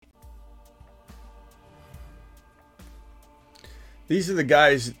These are the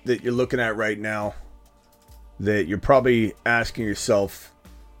guys that you're looking at right now that you're probably asking yourself,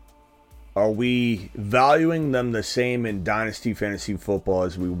 are we valuing them the same in Dynasty Fantasy Football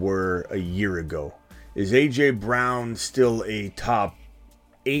as we were a year ago? Is A.J. Brown still a top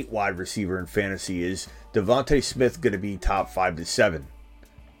 8 wide receiver in fantasy? Is DeVonta Smith going to be top 5 to 7?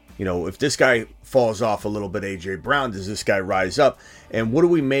 You know, if this guy falls off a little bit, A.J. Brown, does this guy rise up? And what do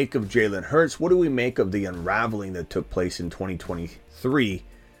we make of Jalen Hurts? What do we make of the unraveling that took place in 2023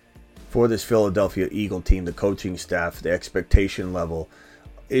 for this Philadelphia Eagle team, the coaching staff, the expectation level?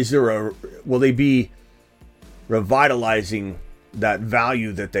 Will they be revitalizing that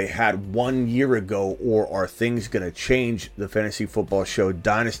value that they had 1 year ago, or are things going to change? The Fantasy Football Show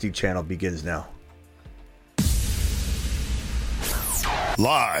Dynasty channel begins now.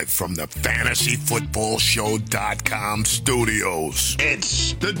 Live from the FantasyFootballShow.com studios,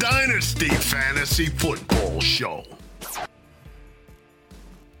 it's the Dynasty Fantasy Football Show.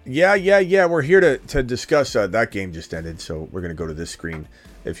 Yeah. We're here to discuss that game just ended, so we're going to go to this screen.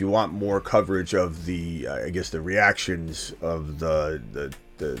 If you want more coverage of the, the reactions of the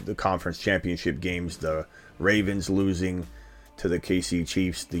conference championship games, the Ravens losing to the KC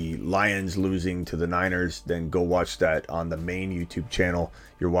Chiefs, the Lions losing to the Niners, then go watch that on the main YouTube channel.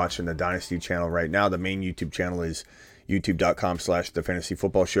 You're watching the Dynasty channel right now. The main YouTube channel is youtube.com/the Fantasy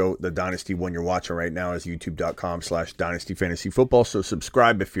Football Show. The Dynasty one you're watching right now is youtube.com/Dynasty Fantasy Football. So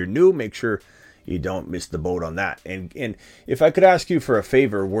subscribe if you're new. Make sure you don't miss the boat on that. And if I could ask you for a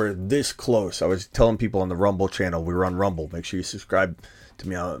favor, we're this close. I was telling people on the Rumble channel, we were on Rumble. Make sure you subscribe to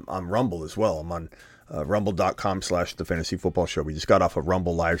me on Rumble as well. I'm on rumble.com/the Fantasy Football Show. We just got off a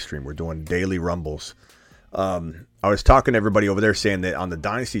Rumble live stream. We're doing daily Rumbles. I was talking to everybody over there saying that on the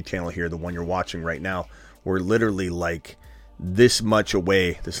Dynasty channel here, the one you're watching right now, we're literally like this much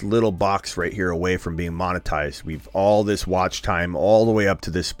away, this little box right here away from being monetized. We've all this watch time all the way up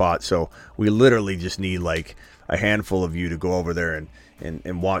to this spot. So we literally just need like a handful of you to go over there and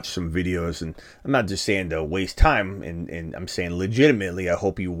watch some videos. And I'm not just saying to waste time, and I'm saying legitimately, I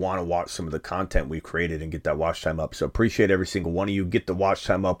hope you want to watch some of the content we've created and get that watch time up. So appreciate every single one of you. Get the watch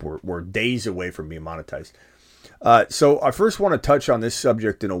time up. We're days away from being monetized. So I first want to touch on this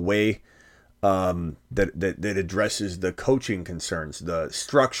subject in a way that addresses the coaching concerns, the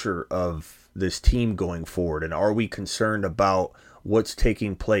structure of this team going forward. And are we concerned about what's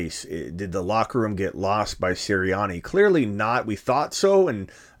taking place? Did the locker room get lost by Sirianni? Clearly not. We thought so,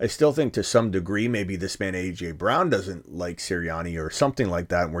 and I still think to some degree maybe this man A.J. Brown doesn't like Sirianni or something like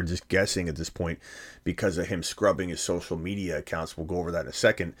that, and we're just guessing at this point because of him scrubbing his social media accounts. We'll go over that in a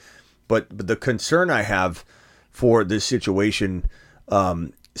second. But the concern I have for this situation,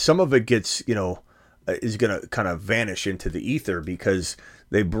 some of it gets, is going to kind of vanish into the ether because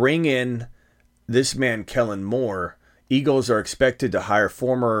they bring in this man, Kellen Moore. Eagles are expected to hire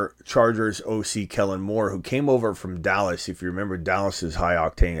former Chargers OC Kellen Moore, who came over from Dallas. If you remember Dallas's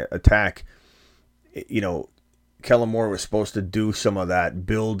high-octane attack, Kellen Moore was supposed to do some of that,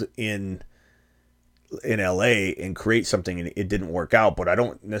 build in LA and create something, and it didn't work out. But I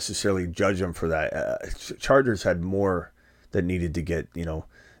don't necessarily judge him for that. Chargers had more that needed to get,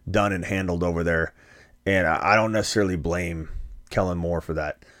 done and handled over there, and I don't necessarily blame Kellen Moore for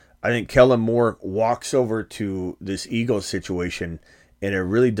that. I think Kellen Moore walks over to this Eagles situation, and it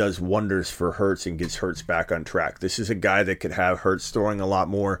really does wonders for Hurts and gets Hurts back on track. This is a guy that could have Hurts throwing a lot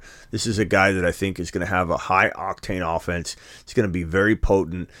more. This is a guy that I think is going to have a high-octane offense. It's going to be very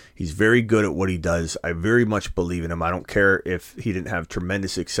potent. He's very good at what he does. I very much believe in him. I don't care if he didn't have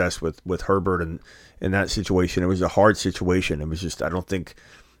tremendous success with Herbert and in that situation. It was a hard situation. It was just I don't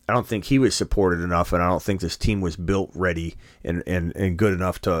think he was supported enough, and I don't think this team was built ready and good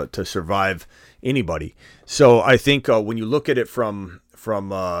enough to survive anybody. So I think when you look at it from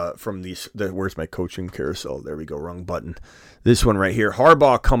these, where's my coaching carousel? There we go, wrong button. This one right here,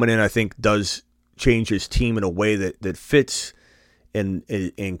 Harbaugh coming in, I think does change his team in a way that fits and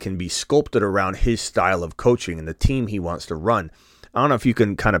can be sculpted around his style of coaching and the team he wants to run. I don't know if you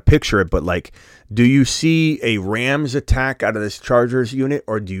can kind of picture it, but like, do you see a Rams attack out of this Chargers unit,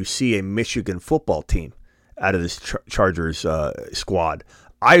 or do you see a Michigan football team out of this Chargers squad?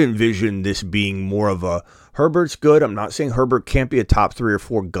 I envision this being more of a Herbert's good. I'm not saying Herbert can't be a top 3 or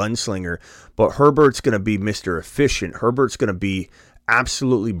 4 gunslinger, but Herbert's going to be Mr. Efficient. Herbert's going to be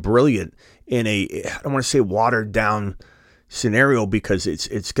absolutely brilliant in I don't want to say watered down scenario because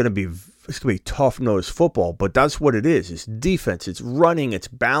it's going to be tough-nosed football, but that's what it is. It's defense, it's running, it's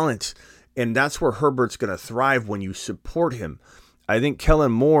balance, and that's where Herbert's going to thrive when you support him. I think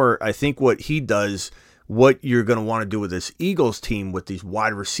Kellen Moore, what he does, what you're going to want to do with this Eagles team with these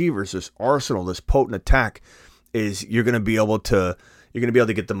wide receivers, this arsenal, this potent attack, is you're going to be able to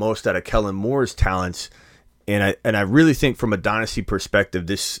get the most out of Kellen Moore's talents. And I really think from a dynasty perspective,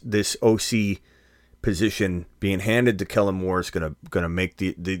 this OC position being handed to Kellen Moore is gonna make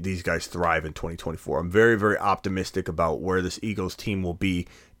these guys thrive in 2024. I'm very, very optimistic about where this Eagles team will be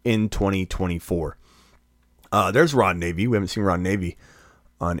in 2024. There's Ron Navy. We haven't seen Ron Navy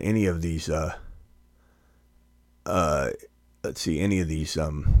on any of these. Let's see, any of these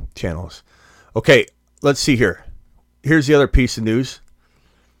channels. Okay, let's see here. Here's the other piece of news.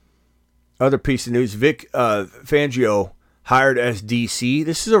 Vic Fangio hired as DC.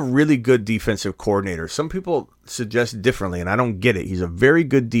 This is a really good defensive coordinator. Some people suggest differently, and I don't get it. He's a very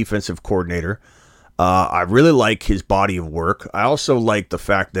good defensive coordinator. I really like his body of work. I also like the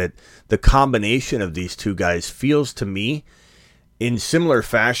fact that the combination of these two guys feels to me in similar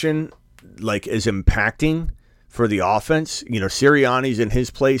fashion like is impacting for the offense. You know, Sirianni's in his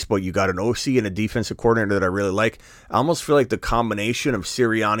place, but you got an OC and a defensive coordinator that I really like. I almost feel like the combination of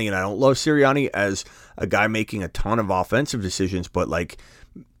Sirianni, and I don't love Sirianni as a guy making a ton of offensive decisions, but like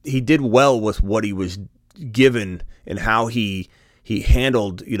he did well with what he was given and how he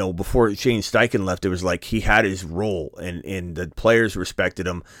handled, you know, before Shane Steichen left, it was like he had his role and the players respected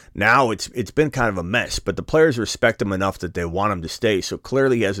him. Now it's been kind of a mess, but the players respect him enough that they want him to stay. So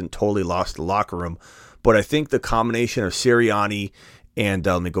clearly he hasn't totally lost the locker room. But I think the combination of Sirianni and,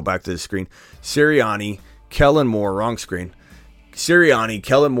 let me go back to the screen, Sirianni, Kellen Moore, wrong screen, Sirianni,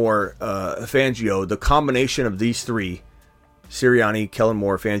 Kellen Moore, Fangio, the combination of these three, Sirianni, Kellen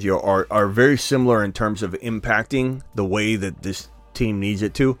Moore, Fangio, are very similar in terms of impacting the way that this team needs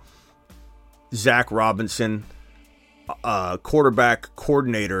it to. Zach Robinson, quarterback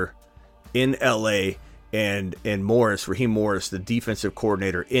coordinator in LA, and Morris, Raheem Morris, the defensive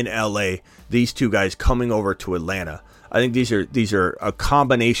coordinator in LA, these two guys coming over to Atlanta. I think these are a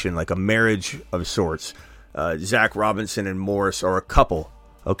combination, like a marriage of sorts. Zach Robinson and Morris are a couple.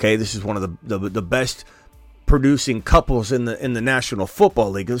 Okay, this is one of the best producing couples in the National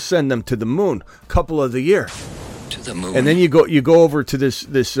Football League. They'll send them to the moon, couple of the year. To the moon. And then you go over to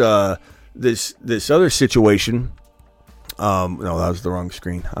this other situation. No, that was the wrong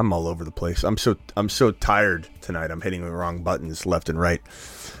screen. I'm all over the place. I'm so tired tonight. I'm hitting the wrong buttons left and right.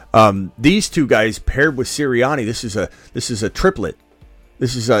 These two guys paired with Sirianni. This is a triplet.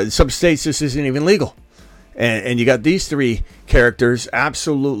 This is in some states this isn't even legal, and you got these three characters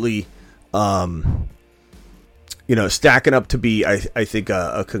absolutely, stacking up to be I think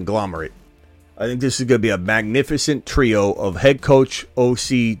a conglomerate. I think this is going to be a magnificent trio of head coach,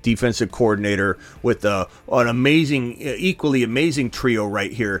 OC, defensive coordinator with an amazing, equally amazing trio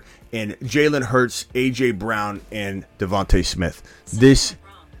right here in Jalen Hurts, A.J. Brown, and DeVonta Smith. This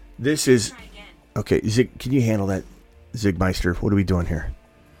is... Okay, Zig, can you handle that, Zigmeister? What are we doing here?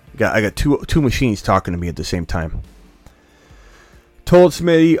 I got two machines talking to me at the same time. Told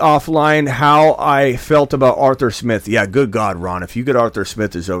Smitty offline how I felt about Arthur Smith. Yeah, good God, Ron. If you get Arthur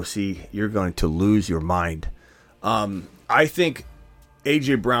Smith as OC, you're going to lose your mind. I think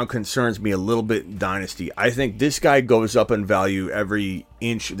A.J. Brown concerns me a little bit in Dynasty. I think this guy goes up in value every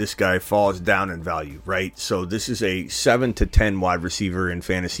inch. This guy falls down in value, right? So this is a 7 to 10 wide receiver in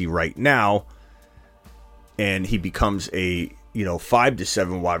fantasy right now, and he becomes a 5 to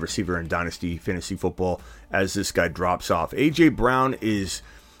 7 wide receiver in Dynasty fantasy football as this guy drops off. A.J. Brown is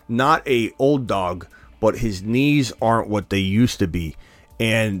not a old dog, but his knees aren't what they used to be.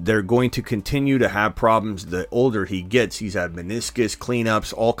 And they're going to continue to have problems the older he gets. He's had meniscus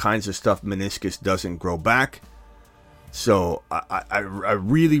cleanups, all kinds of stuff. Meniscus doesn't grow back. So I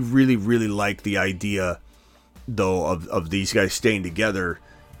really, really, really like the idea, though, of these guys staying together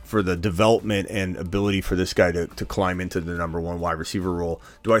for the development and ability for this guy to climb into the number one wide receiver role.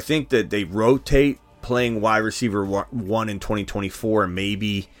 Do I think that they rotate playing wide receiver one in 2024 and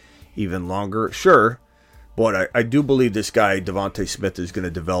maybe even longer? Sure. But I do believe this guy, DeVonta Smith, is going to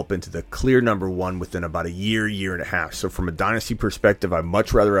develop into the clear number one within about a year and a half. So from a dynasty perspective, I'd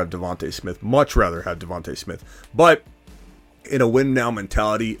much rather have DeVonta Smith. But in a win now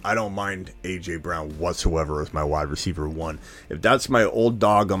mentality, I don't mind A.J. Brown whatsoever as my wide receiver one. If that's my old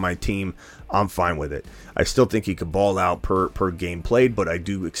dog on my team, I'm fine with it. I still think he could ball out per game played, but I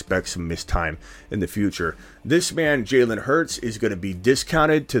do expect some missed time in the future. This man, Jalen Hurts, is going to be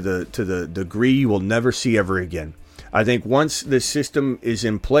discounted to the degree you will never see ever again. I think once this system is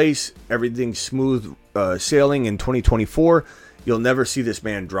in place, everything's smooth sailing in 2024, you'll never see this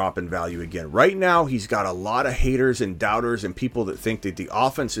man drop in value again. Right now, he's got a lot of haters and doubters and people that think that the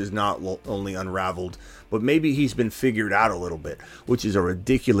offense is not only unraveled, but maybe he's been figured out a little bit, which is a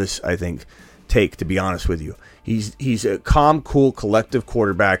ridiculous, I think, take, to be honest with you. He's a calm, cool, collective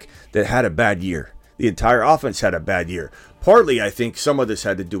quarterback that had a bad year. The entire offense had a bad year. Partly, I think some of this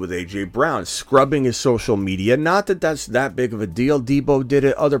had to do with A.J. Brown scrubbing his social media. Not that that's that big of a deal. Debo did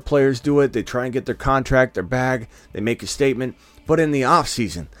it. Other players do it. They try and get their contract, their bag. They make a statement. But in the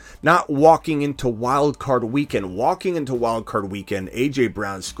offseason, not walking into Wild Card Weekend. Walking into Wild Card Weekend, A.J.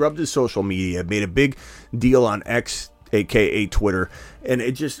 Brown scrubbed his social media, made a big deal on X, a.k.a. Twitter, and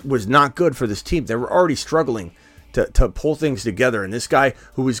it just was not good for this team. They were already struggling to pull things together, and this guy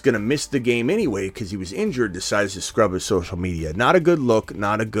who was going to miss the game anyway because he was injured decides to scrub his social media. Not a good look,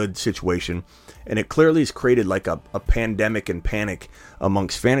 not a good situation, and it clearly has created like a pandemic and panic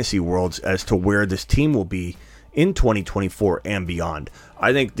amongst fantasy worlds as to where this team will be in 2024 and beyond.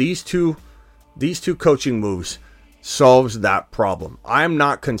 I think these two coaching moves solves that problem. I'm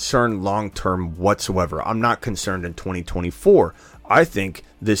not concerned long-term whatsoever. I'm not concerned in 2024. I think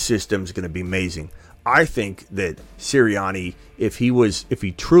this system is going to be amazing. I think that Sirianni, if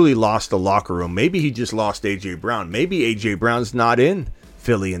he truly lost the locker room, maybe he just lost A.J. Brown. Maybe A.J. Brown's not in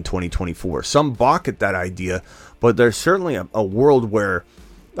Philly in 2024. Some balk at that idea, but there's certainly a world where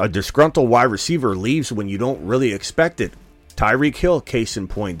a disgruntled wide receiver leaves when you don't really expect it. Tyreek Hill, case in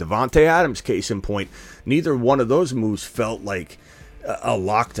point. DeVonta Adams, case in point. Neither one of those moves felt like a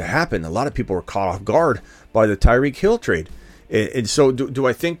lock to happen. A lot of people were caught off guard by the Tyreek Hill trade. And so do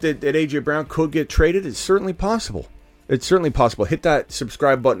I think that A.J. Brown could get traded? It's certainly possible. It's certainly possible. Hit that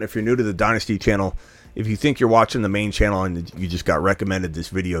subscribe button if you're new to the Dynasty channel. If you think you're watching the main channel and you just got recommended this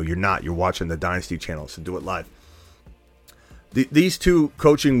video, you're not. You're watching the Dynasty channel, so do it live. These two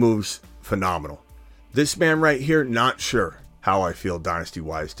coaching moves, phenomenal. This man right here, not sure how I feel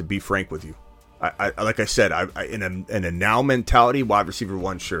Dynasty-wise, to be frank with you. I like I said, in a now mentality, wide receiver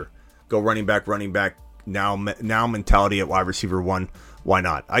one, sure. Go running back. Now mentality at wide receiver one, why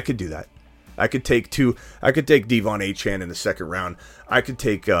not? I could do that. I could take Devon Achane in the second round. I could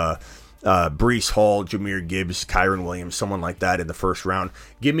take Breece Hall, Jahmyr Gibbs, Kyron Williams, someone like that in the first round.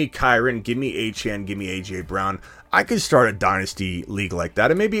 Give me Kyron, give me Achane, give me A.J. Brown. I could start a dynasty league like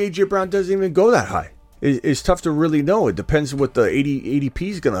that, and maybe A.J. Brown doesn't even go that high. It's tough to really know. It depends what the ADP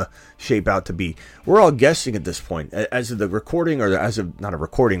is going to shape out to be. We're all guessing at this point. As of the recording, or as of, not a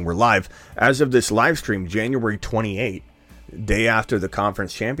recording, we're live. As of this live stream, January 28th, day after the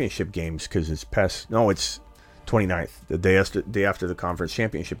conference championship games, because it's 29th, the day after the conference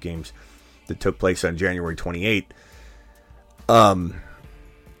championship games that took place on January 28th.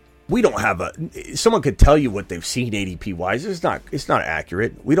 We don't have someone could tell you what they've seen ADP wise. It's not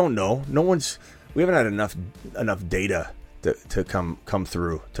accurate. We don't know. We haven't had enough data to come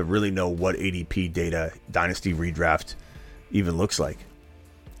through to really know what ADP data Dynasty redraft even looks like.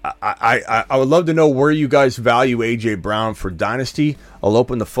 I would love to know where you guys value A.J. Brown for Dynasty. I'll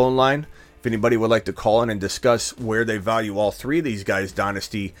open the phone line. If anybody would like to call in and discuss where they value all three of these guys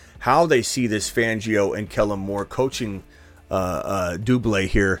Dynasty, how they see this Fangio and Kellen Moore coaching double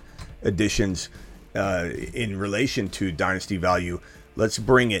here additions in relation to Dynasty value. Let's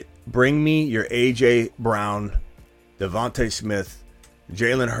bring it. Bring me your A.J. Brown, DeVonta Smith,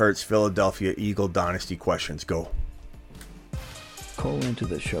 Jalen Hurts, Philadelphia Eagle Dynasty questions. Go. Call into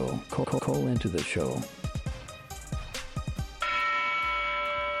the show. Call into the show.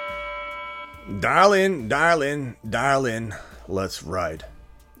 Dial in. Let's ride.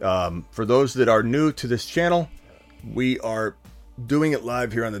 For those that are new to this channel, we are doing it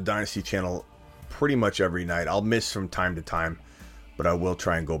live here on the Dynasty channel pretty much every night. I'll miss from time to time, but I will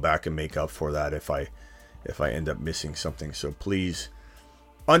try and go back and make up for that if I end up missing something. So please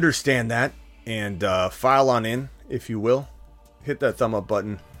understand that and file on in, if you will. Hit that thumb up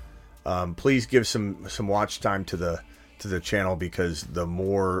button. Please give some watch time to the channel, because the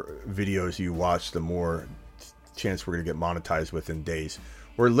more videos you watch, the more chance we're gonna get monetized within days.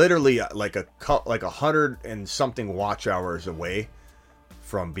 We're literally like 100 and something watch hours away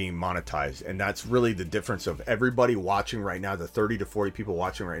from being monetized, and that's really the difference of everybody watching right now. The 30 to 40 people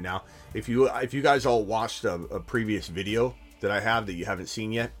watching right now. If you guys all watched a previous video that I have that you haven't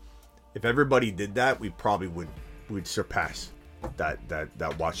seen yet, if everybody did that, we probably would surpass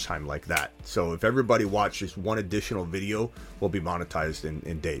that watch time like that. So if everybody watches one additional video, we'll be monetized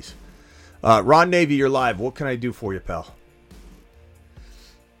in days. Ron Navy, you're live. What can I do for you, pal?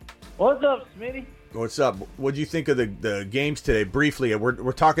 What's up, Smitty? What's up? What do you think of the games today? Briefly,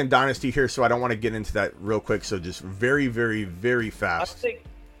 we're talking Dynasty here, so I don't want to get into that real quick. So just very, very, very fast.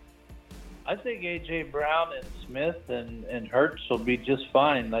 I think A.J. Brown and Smith and Hurts will be just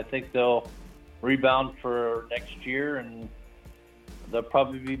fine. I think they'll rebound for next year, and they'll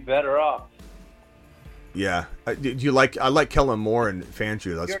probably be better off. Yeah. I like Kellen Moore and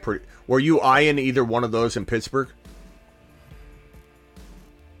Fangio. That's pretty. Were you eyeing either one of those in Pittsburgh?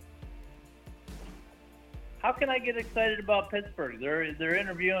 How can I get excited about Pittsburgh? They're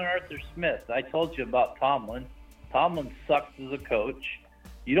interviewing Arthur Smith. I told you about Tomlin. Tomlin sucks as a coach.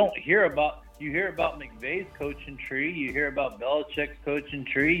 You hear about McVay's coaching tree. You hear about Belichick's coaching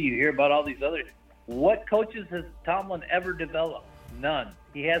tree. You hear about all these others. What coaches has Tomlin ever developed? None.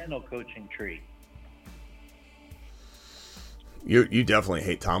 He has no coaching tree. You definitely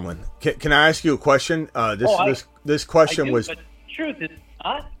hate Tomlin. Can I ask you a question? This question was. But the truth is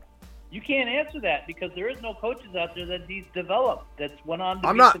not. You can't answer that because there is no coaches out there that he's developed that's went on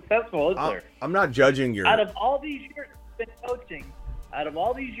to be successful, is there? I'm not judging your. Out of all these years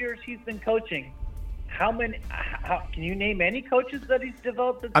he's been coaching, how can you name any coaches that he's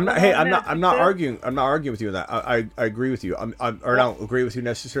developed? I'm not arguing with you on that. I agree with you. I don't agree with you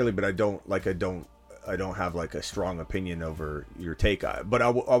necessarily, but I don't have like a strong opinion over your take on it. But I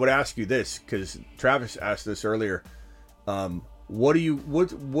would ask you this because Travis asked this earlier. What are you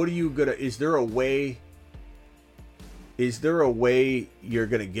gonna? Is there a way you're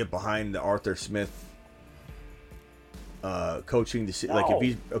gonna get behind the Arthur Smith coaching to see like if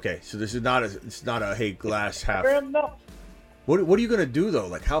he's okay? So this is not a hey glass half. No. What are you gonna do though?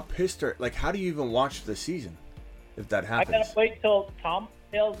 Like how pissed are like how do you even watch the season if that happens? I gotta wait till Tom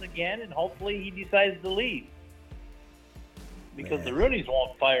fails again and hopefully he decides to leave because the Roonies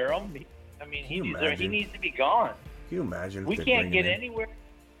won't fire him. I mean he needs to be gone. Can you imagine? We can't get anywhere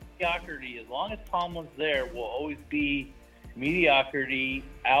mediocrity. As long as Tomlin's there, we'll always be mediocrity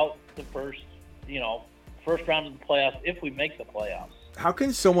out the first round of the playoffs if we make the playoffs. How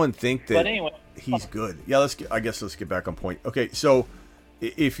can someone think that he's good? Yeah, let's get back on point. Okay, so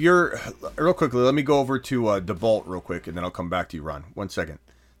if you're real quickly, let me go over to DeVonta real quick, and then I'll come back to you, Ron. 1 second.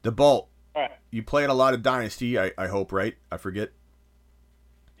 DeVonta, all right. You played a lot of Dynasty, I hope, right? I forget.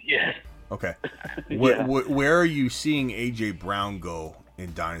 Yeah. Okay. Where are you seeing A.J. Brown go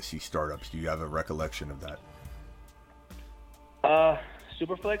in Dynasty startups? Do you have a recollection of that?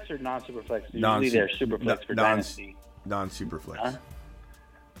 Superflex or non-Superflex? Usually they're Superflex for Dynasty. Non-Superflex.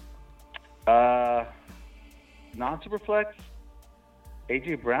 Non-Superflex?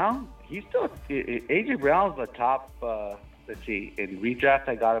 A.J. Brown? A.J. Brown's the top... let's see. In redraft,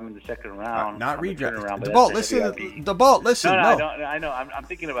 I got him in the second round. Not redraft. DeVonta, listen. No, I know. I'm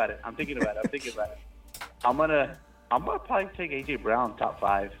thinking about it. I'm gonna probably take AJ Brown top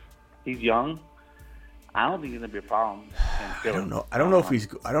 5. He's young. I don't think he's gonna be a problem. I don't know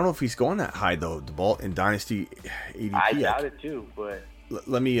if he's going that high though. DeVonta in Dynasty ADP. I doubt it too. But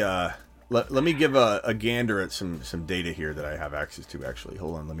let me give a gander at some data here that I have access to. Actually,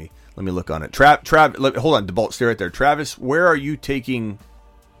 hold on. Let me look on it. Hold on, DeVonta, stay right there. Travis, where are you taking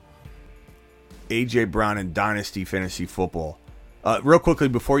AJ Brown in Dynasty Fantasy Football? Real quickly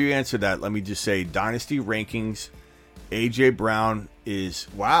before you answer that, let me just say Dynasty rankings. AJ Brown is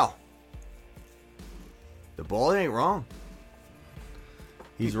wow. The ball ain't wrong.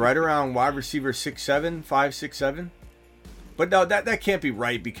 He's right around wide receiver 6'7", 5, 6'7". But no, that can't be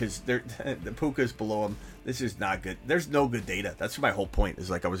right because the Puka's below him. This is not good. There's no good data. That's my whole point. Is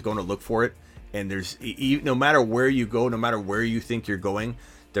like I was going to look for it, and there's no matter where you go, no matter where you think you're going,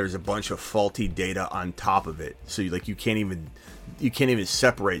 there's a bunch of faulty data on top of it. So you can't even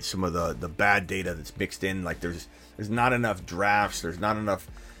separate some of the bad data that's mixed in. Like there's not enough drafts. There's not enough.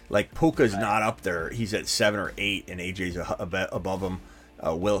 Like Puka's not up there. He's at 7 or 8, and AJ's above him.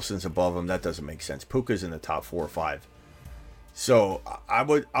 Wilson's above him. That doesn't make sense. Puka's in the top 4 or 5. So I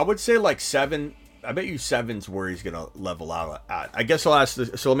would say like 7. I bet you 7's where he's gonna level out at. I guess I'll ask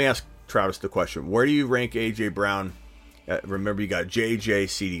this. So let me ask Travis the question: where do you rank AJ Brown? Remember, you got JJ,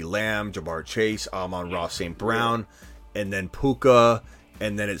 CeeDee Lamb, Ja'Marr Chase, Amon-Ra St. Brown, and then Puka,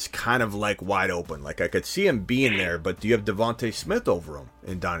 and then it's kind of like wide open. Like I could see him being there, but do you have DeVonta Smith over him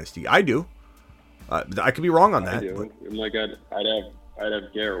in Dynasty? I do. I could be wrong on that. I do. But... Like I'd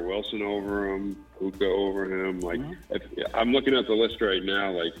have Garrett Wilson over him, Puka over him. Like I'm looking at the list right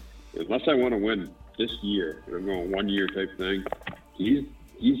now. Like unless I want to win this year, and I'm going 1 year type thing, he's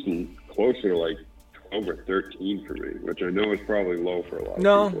closer to like 12 or 13 for me, which I know is probably low for a lot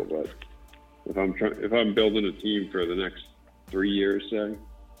of people. But if I'm building a team for the next 3 years, say,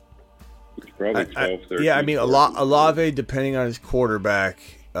 it's probably 12, 13. Yeah, I mean Olave, depending on his quarterback,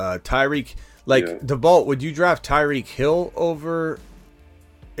 Tyreek. Like DeVonta, would you draft Tyreek Hill over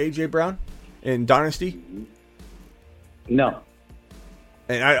AJ Brown in Dynasty? No.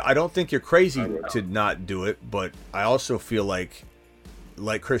 And I don't think you're crazy to not do it, but I also feel like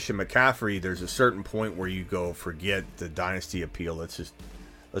Christian McCaffrey, there's a certain point where you go, forget the Dynasty appeal. Let's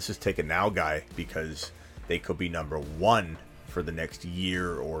just take a now guy because they could be number 1 for the next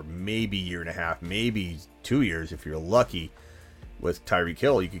year or maybe year and a half, maybe 2 years if you're lucky. With Tyreek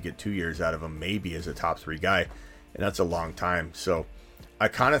Hill, you could get 2 years out of him maybe as a top 3 guy, and that's a long time. So I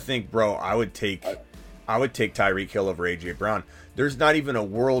kind of think, bro, I would take Tyreek Hill over A.J. Brown. There's not even a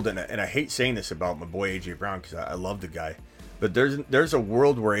world, and I hate saying this about my boy A.J. Brown because I love the guy, but there's a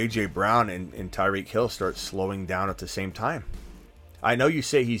world where A.J. Brown and Tyreek Hill start slowing down at the same time. I know you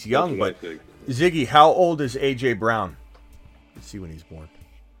say he's young, but Ziggy, how old is A.J. Brown? Let's see when he's born.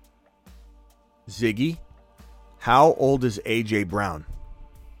 Ziggy, how old is A.J. Brown?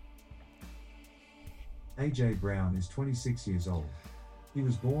 A.J. Brown is 26 years old. He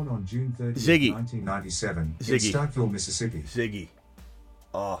was born on June 30, Ziggy. 1997 in Ziggy. Starkville, Mississippi. Ziggy.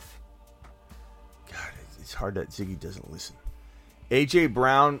 Off. God, it's hard that Ziggy doesn't listen. A.J.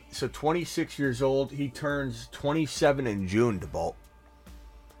 Brown, so 26 years old. He turns 27 in June, DeVonta.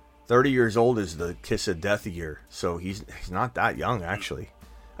 30 years old is the kiss of death year. So he's not that young, actually.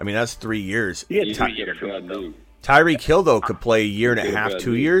 I mean, that's 3 years. Tyreek Hill, though, could play a year and a half,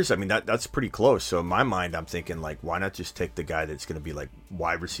 2 years. I mean, that's pretty close. So in my mind, I'm thinking, like, why not just take the guy that's going to be, like,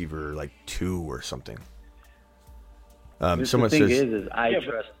 wide receiver, like, 2 or something? Someone the thing says, I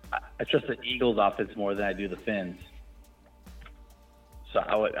trust the Eagles' offense more than I do the Finns. So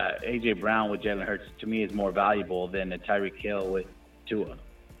I would A.J. Brown with Jalen Hurts, to me, is more valuable than a Tyreek Hill with Tua.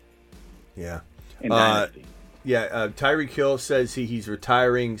 Yeah. In Dynasty. Tyreek Hill says he's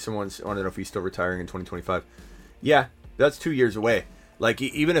retiring. Someone's I don't know if he's still retiring in 2025. Yeah, that's 2 years away. Like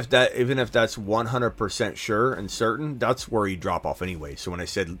even if that's 100% sure and certain, that's where you drop off anyway. So when I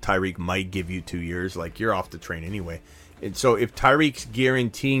said Tyreek might give you 2 years, like you're off the train anyway. And so if Tyreek's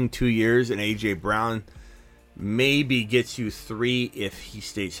guaranteeing 2 years and AJ Brown maybe gets you 3 if he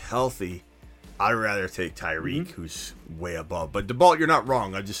stays healthy, I'd rather take Tyreek, who's way above. But DeVonta, you're not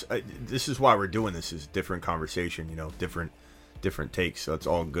wrong. This is why we're doing this. Is different conversation, different takes. So it's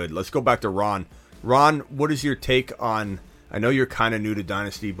all good. Let's go back to Ron. Ron, what is your take on? I know you're kind of new to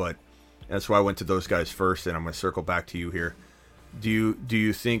Dynasty, but that's why I went to those guys first, and I'm going to circle back to you here. Do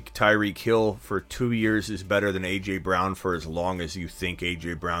you think Tyreek Hill for 2 years is better than AJ Brown for as long as you think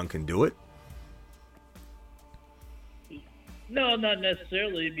AJ Brown can do it? No, not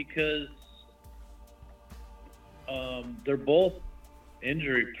necessarily, because they're both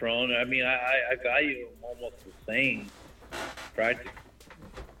injury prone. I mean, I value them almost the same, practically.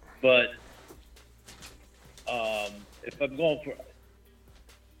 But if I'm going for,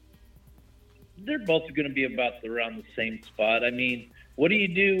 they're both going to be about around the same spot. I mean, what do you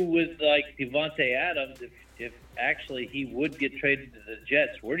do with like DeVonta Adams if actually he would get traded to the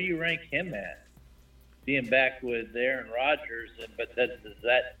Jets? Where do you rank him at? Being back with Aaron Rodgers, but does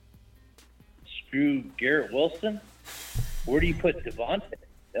that screw Garrett Wilson? Where do you put DeVonta?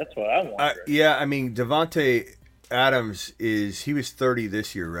 That's what I want. Yeah, I mean, DeVonta Adams he was 30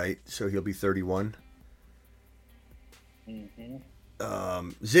 this year, right? So he'll be 31.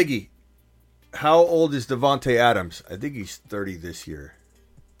 Ziggy, how old is DeVonta Adams? I think he's 30 this year.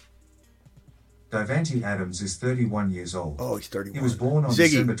 DeVonta Adams is 31 years old. Oh, he's 31. He was born on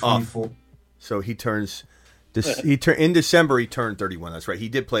Ziggy, December 24th. So he turns. In December he turned 31. That's right. He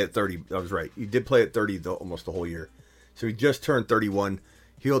did play at 30. I was right. He did play at 30 almost the whole year. So he just turned 31.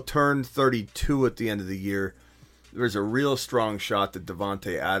 He'll turn 32 at the end of the year. There's a real strong shot that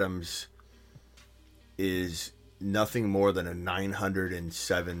DeVonta Adams is nothing more than a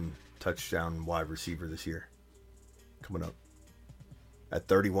 907 touchdown wide receiver this year. Coming up at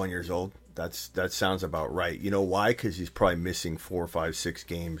 31 years old. That sounds about right. You know why? Because he's probably missing 4, 5, 6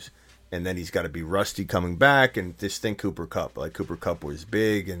 games. And then he's got to be rusty coming back. And this thing, Cooper Kupp. Like, Cooper Kupp was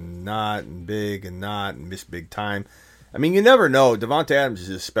big and not, and big and not, and missed big time. I mean, you never know. DeVonta Adams is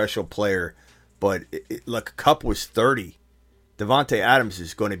a special player. But, like, Kupp was 30. DeVonta Adams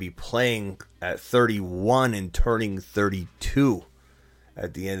is going to be playing at 31 and turning 32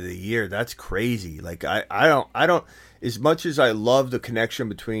 at the end of the year. That's crazy. Like, I don't, as much as I love the connection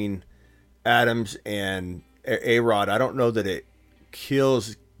between Adams and A-Rod, I don't know that it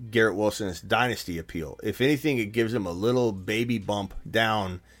kills Garrett Wilson's dynasty appeal. If anything, it gives him a little baby bump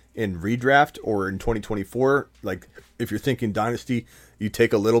down in redraft or in 2024. Like, if you're thinking dynasty, you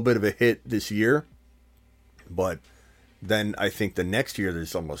take a little bit of a hit this year, but then I think the next year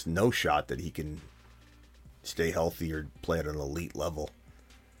there's almost no shot that he can stay healthy or play at an elite level.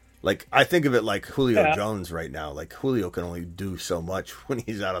 Like, I think of it like Julio Jones right now. Like, Julio can only do so much when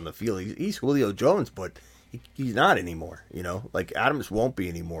he's out on the field. He's Julio Jones, but he's not anymore, you know? Like, Adams won't be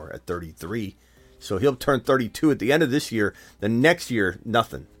anymore at 33. So he'll turn 32 at the end of this year. The next year,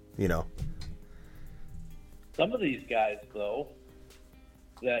 nothing, you know? Some of these guys, though,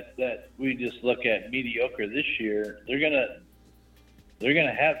 that we just look at mediocre this year, they're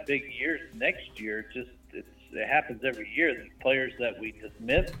gonna have big years next year. Just it happens every year. There's players that we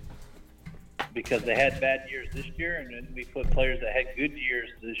dismiss because they had bad years this year, and then we put players that had good years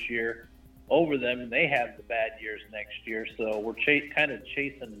this year over them, and they have the bad years next year. So we're kind of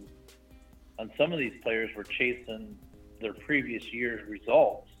chasing on some of these players. We're chasing their previous year's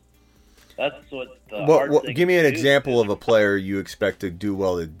results. That's what the hard thing. Give me an example of a player you expect to do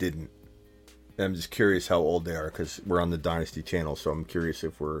well that didn't. I'm just curious how old they are because we're on the Dynasty channel, so I'm curious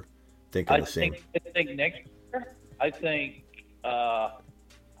if we're thinking the same. I think next year, I think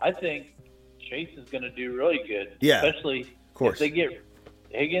Chase is going to do really good. Yeah, especially of course. If they get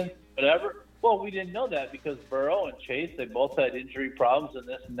Higgins, whatever. Well, we didn't know that because Burrow and Chase, they both had injury problems and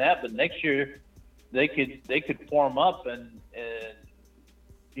this and that. But next year, they could form up and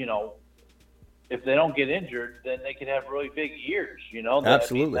you know, if they don't get injured, then they could have really big years. You know,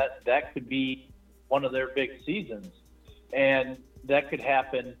 absolutely. That could be one of their big seasons, and that could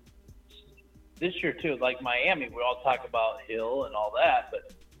happen this year too. Like Miami, we all talk about Hill and all that,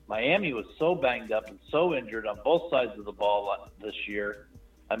 but Miami was so banged up and so injured on both sides of the ball this year.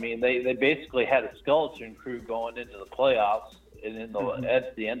 I mean, they basically had a skeleton crew going into the playoffs and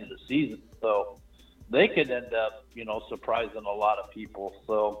at the end of the season. So they could end up, you know, surprising a lot of people.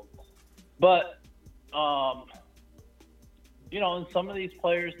 So, but, you know, and some of these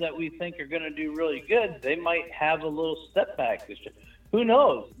players that we think are going to do really good, they might have a little step back this year. Who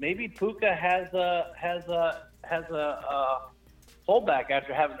knows? Maybe Puka has a pullback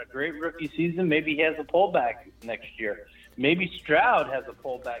after having a great rookie season. Maybe he has a pullback next year. Maybe Stroud has a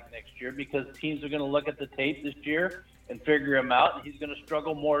pullback next year because teams are going to look at the tape this year and figure him out, and he's going to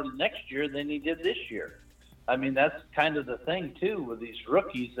struggle more next year than he did this year. I mean, that's kind of the thing, too, with these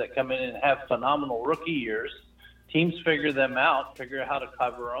rookies that come in and have phenomenal rookie years. Teams figure them out, figure out how to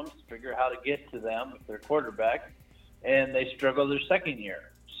cover them, figure out how to get to them if they're quarterback, and they struggle their second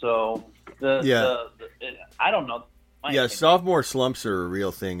year. So, I don't know. Yeah, sophomore slumps are a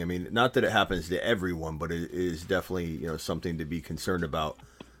real thing. I mean, not that it happens to everyone, but it is definitely, you know, something to be concerned about.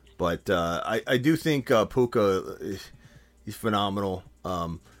 But I do think Puka, he's phenomenal.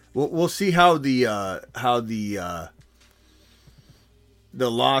 We'll see how the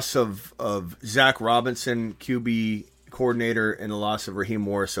loss of Zach Robinson, QB coordinator, and the loss of Raheem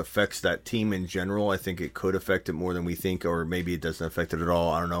Morris affects that team in general. I think it could affect it more than we think, or maybe it doesn't affect it at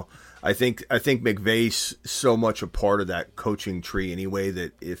all. I don't know. I think McVay's so much a part of that coaching tree anyway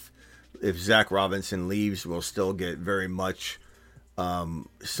that if Zach Robinson leaves, we'll still get very much the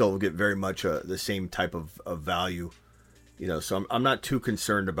same type of value, you know. So I'm not too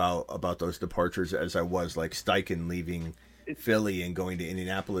concerned about those departures as I was like Steichen leaving Philly and going to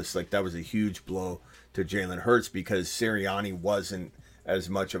Indianapolis. Like that was a huge blow to Jalen Hurts because Sirianni wasn't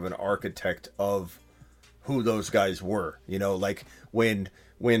as much of an architect of who those guys were, you know, like when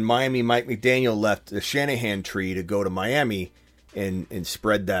Miami Mike McDaniel left the Shanahan tree to go to Miami and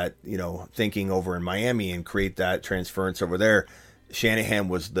spread that, you know, thinking over in Miami and create that transference over there, Shanahan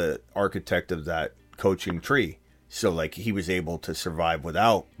was the architect of that coaching tree. So, like, he was able to survive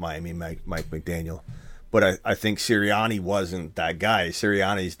without Miami Mike McDaniel. But I think Sirianni wasn't that guy.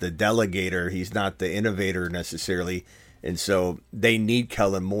 Sirianni's the delegator. He's not the innovator necessarily. And so they need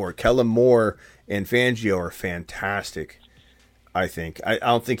Kellen Moore. Kellen Moore and Fangio are fantastic. I think. I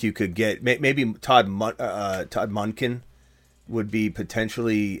don't think you could get maybe Todd Monken would be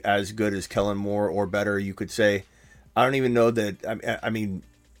potentially as good as Kellen Moore or better. You could say. I don't even know that. I mean,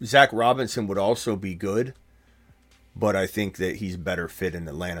 Zach Robinson would also be good, but I think that he's better fit in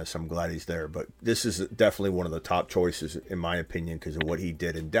Atlanta. So I'm glad he's there. But this is definitely one of the top choices in my opinion because of what he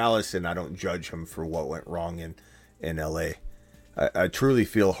did in Dallas, and I don't judge him for what went wrong in LA. I truly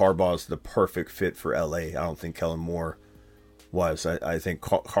feel Harbaugh's the perfect fit for LA. I don't think Kellen Moore was. I think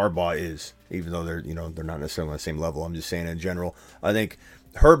Harbaugh is, even though they're not necessarily on the same level. I'm just saying in general. I think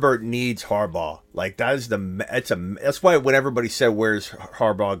Herbert needs Harbaugh. Like that's why when everybody said where's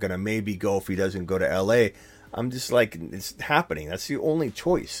Harbaugh gonna maybe go if he doesn't go to LA, I'm just like it's happening. That's the only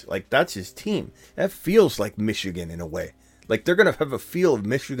choice. Like that's his team. That feels like Michigan in a way. Like they're gonna have a feel of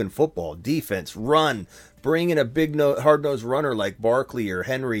Michigan football, defense, run, bring in a big hard-nosed runner like Barkley or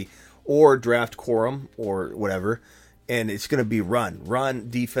Henry, or draft Corum or whatever. And it's going to be run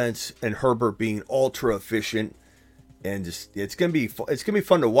defense, and Herbert being ultra efficient, and just it's going to be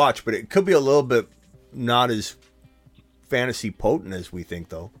fun to watch. But it could be a little bit not as fantasy potent as we think,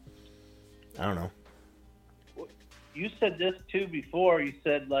 though. I don't know. You said this too before. You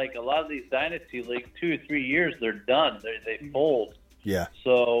said like a lot of these dynasty leagues, 2 or 3 years, they're done. They fold. Yeah.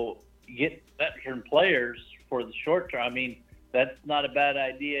 So you get veteran players for the short term. I mean, that's not a bad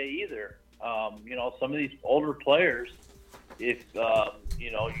idea either. You know, some of these older players, if,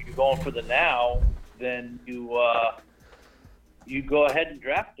 you know, you're going for the now, then you go ahead and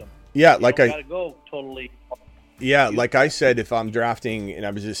draft him. Yeah, Like gotta go totally. Yeah, like I said, if I'm drafting and I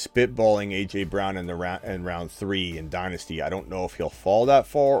was just spitballing A.J. Brown in round 3 in Dynasty, I don't know if he'll fall that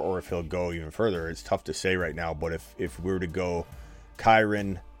far or if he'll go even further. It's tough to say right now, but if we were to go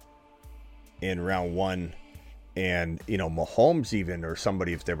Kyron in round 1 and, Mahomes even, or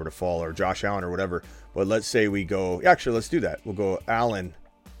somebody if they were to fall, or Josh Allen or whatever, but let's say we go, actually, let's do that. We'll go Allen,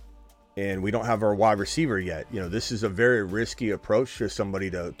 and we don't have our wide receiver yet. This is a very risky approach to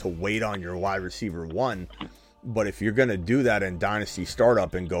somebody to wait on your wide receiver 1. But if you're going to do that in Dynasty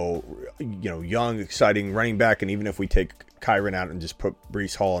startup and go, young, exciting running back, and even if we take Kyron out and just put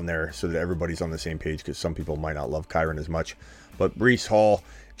Breece Hall in there so that everybody's on the same page, because some people might not love Kyron as much, but Breece Hall,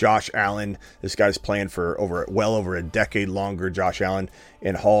 Josh Allen, this guy's playing for well over a decade longer, Josh Allen,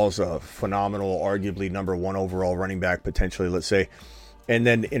 and Hall's a phenomenal, arguably number 1 overall running back, potentially, let's say. And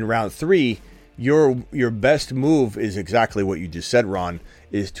then in round 3, your best move is exactly what you just said, Ron,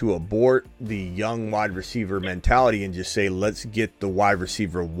 is to abort the young wide receiver mentality and just say, let's get the wide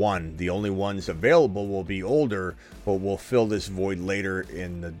receiver 1. The only ones available will be older, but we'll fill this void later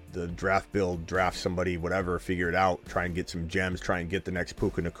in the draft build, draft somebody, whatever, figure it out, try and get some gems, try and get the next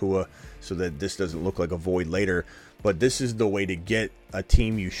Puka Nacua so that this doesn't look like a void later. But this is the way to get a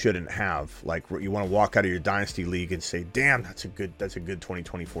team you shouldn't have. Like, you want to walk out of your Dynasty league and say, damn, that's a good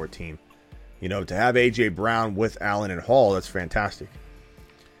 2024 team. To have A.J. Brown with Allen and Hall, that's fantastic.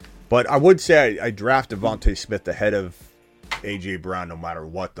 But I would say I draft DeVonta Smith ahead of A.J. Brown no matter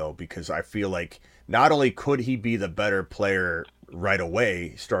what, though, because I feel like not only could he be the better player right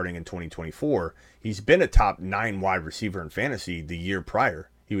away starting in 2024, he's been a top 9 wide receiver in fantasy the year prior.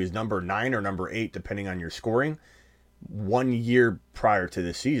 He was number 9 or number 8, depending on your scoring, 1 year prior to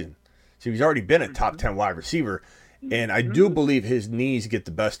this season. So he's already been a top 10 wide receiver, and I do believe his knees get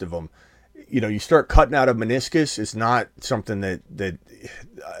the best of him. You start cutting out a meniscus. It's not something that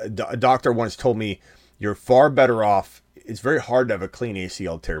a doctor once told me. You're far better off. It's very hard to have a clean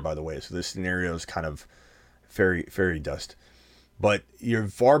ACL tear, by the way. So this scenario is kind of fairy dust. But you're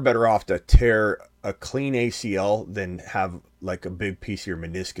far better off to tear a clean ACL than have like a big piece of your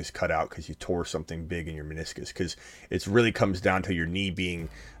meniscus cut out because you tore something big in your meniscus. Because it really comes down to your knee being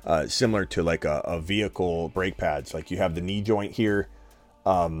similar to like a vehicle brake pads. Like you have the knee joint here.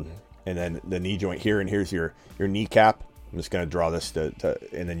 And then the knee joint here, and here's your kneecap. I'm just going to draw this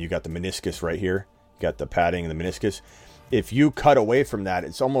and then you got the meniscus right here. You got the padding and the meniscus. If you cut away from that,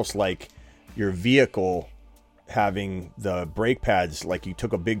 it's almost like your vehicle having the brake pads, like you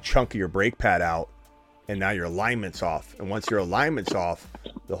took a big chunk of your brake pad out, and now your alignment's off. And once your alignment's off,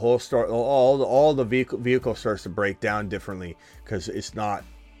 the whole all the vehicle starts to break down differently because it's not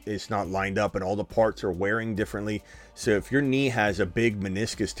lined up and all the parts are wearing differently. So if your knee has a big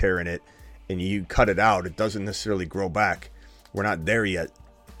meniscus tear in it and you cut it out, it doesn't necessarily grow back. We're not there yet,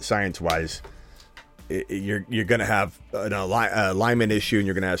 science-wise. You're going to have an alignment issue, and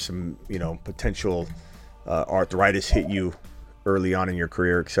you're going to have some, potential arthritis hit you early on in your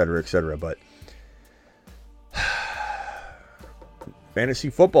career, et cetera, et cetera. But fantasy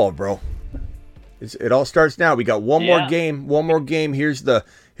football, bro. It all starts now. We got one more game. Here's the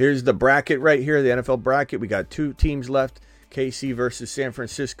bracket right here, the NFL bracket. We got 2 teams left, KC versus San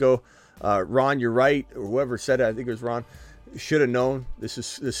Francisco. Ron, you're right, or whoever said it, I think it was Ron, should have known.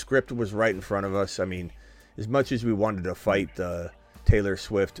 This script was right in front of us. I mean, as much as we wanted to fight Taylor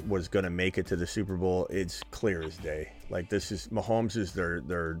Swift was going to make it to the Super Bowl, it's clear as day. Like, Mahomes is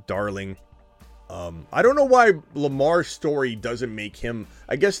their darling. I don't know why Lamar's story doesn't make him.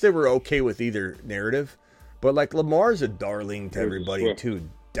 I guess they were okay with either narrative, but like Lamar's a darling to everybody too.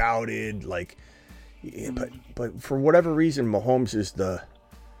 Doubted, like, but for whatever reason, Mahomes is the.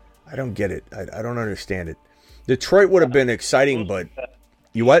 I don't get it. I don't understand it. Detroit would have been exciting, but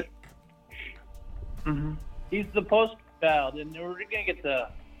you what? Mm-hmm. He's the poster child, and we're gonna get the.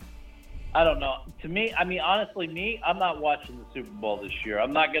 I don't know. To me, I mean, honestly, I'm not watching the Super Bowl this year.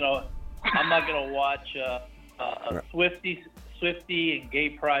 I'm not gonna watch Swifty and Gay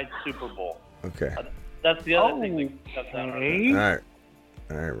Pride Super Bowl. Okay. That's the other thing that comes out.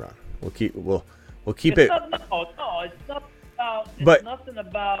 All right, Ron. We'll keep it. No, it's not about. But, nothing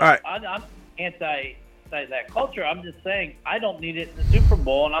about. All right. I'm anti that culture. I'm just saying I don't need it in the Super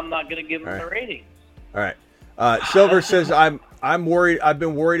Bowl, and I'm not going to give them the ratings. All right. Silver says I'm worried. I've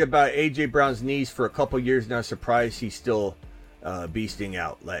been worried about AJ Brown's knees for a couple years now. Surprised he's still beasting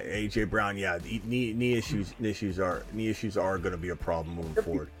out. Like AJ Brown, knee issues are going to be a problem moving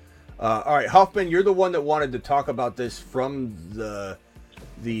forward. All right, Huffman, you're the one that wanted to talk about this from the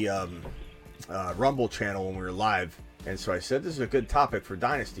Rumble channel when we were live. And so I said, this is a good topic for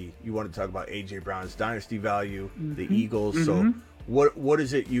Dynasty. You want to talk about A.J. Brown's Dynasty value, the Eagles. So what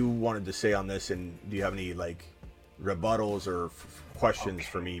is it you wanted to say on this? And do you have any like rebuttals or questions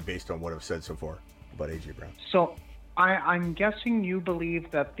for me based on what I've said so far about A.J. Brown? So I'm guessing you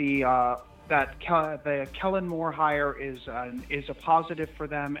believe that the Kellen Moore hire is a positive for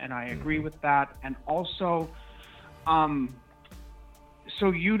them, and I agree with that. And also,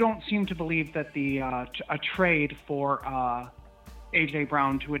 so you don't seem to believe that a trade for A.J.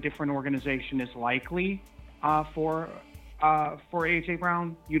 Brown to a different organization is likely for A.J.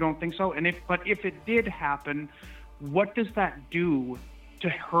 Brown? You don't think so? And if it did happen, what does that do to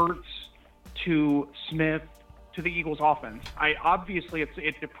Hurts, to Smith, to the Eagles' offense? Obviously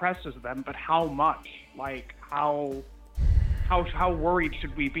it depresses them, but how much? Like how worried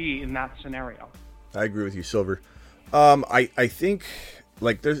should we be in that scenario? I agree with you, Silver. I think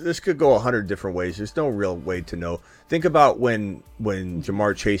like this could go 100 different ways. There's no real way to know. Think about when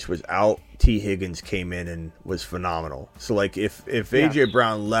Jamar Chase was out, T. Higgins came in and was phenomenal. So like if A.J.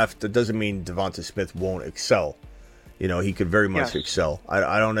 Brown left, that doesn't mean DeVonta Smith won't excel. You know, he could very much excel.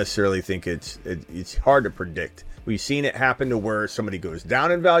 I don't necessarily think it's hard to predict. We've seen it happen to where somebody goes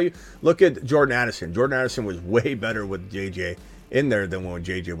down in value. Look at Jordan Addison. Jordan Addison was way better with JJ in there than when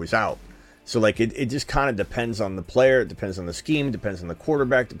JJ was out. So, like, it just kind of depends on the player. It depends on the scheme. Depends on the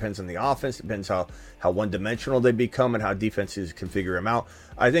quarterback. Depends on the offense. Depends how one-dimensional they become and how defenses can figure them out.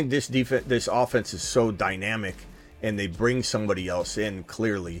 I think this offense is so dynamic, and they bring somebody else in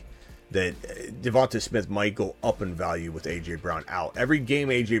clearly that DeVonta Smith might go up in value with A.J. Brown out. Every game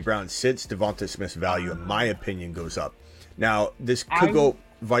A.J. Brown sits, DeVonta Smith's value, in my opinion, goes up. Now, this could go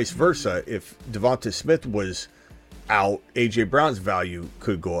vice versa. If DeVonta Smith was out, A.J. Brown's value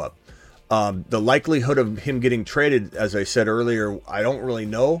could go up. The likelihood of him getting traded, as I said earlier, I don't really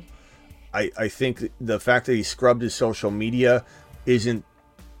know. I think the fact that he scrubbed his social media isn't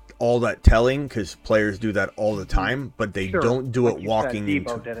all that telling because players do that all the time, but they don't do it walking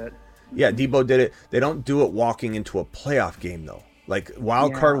into... Debo did it. Yeah, Debo did it. They don't do it walking into a playoff game, though. Like,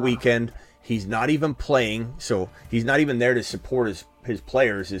 wild card weekend, he's not even playing, so he's not even there to support his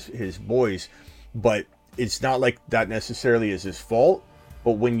players, his boys. But it's not like that necessarily is his fault.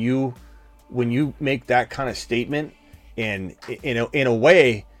 But when you make that kind of statement, and in a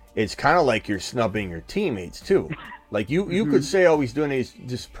way, it's kind of like you're snubbing your teammates, too. Like, you could say, oh, he's doing it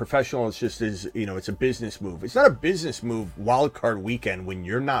just professional. It's just it's a business move. It's not a business move wild card weekend when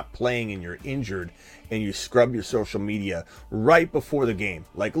you're not playing and you're injured and you scrub your social media right before the game.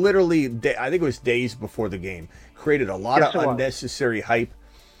 Like, literally, I think it was days before the game. Created a lot of unnecessary hype.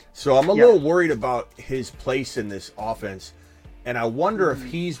 So I'm a little worried about his place in this offense. And I wonder if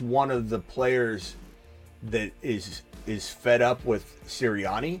he's one of the players that is fed up with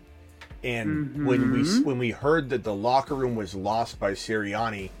Sirianni. And when we heard that the locker room was lost by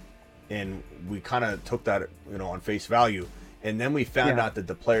Sirianni, and we kind of took that on face value, and then we found out that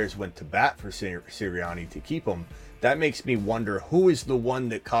the players went to bat for Sirianni to keep him, that makes me wonder who is the one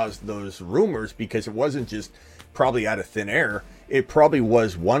that caused those rumors, because it wasn't just probably out of thin air. It probably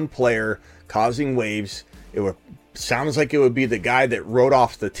was one player causing waves. Sounds like it would be the guy that wrote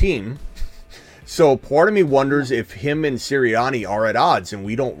off the team. So part of me wonders if him and Sirianni are at odds, and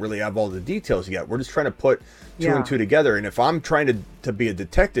we don't really have all the details yet. We're just trying to put two and two together. And if I'm trying to be a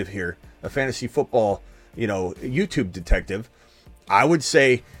detective here, a fantasy football, YouTube detective, I would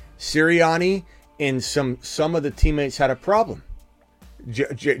say Sirianni and some of the teammates had a problem.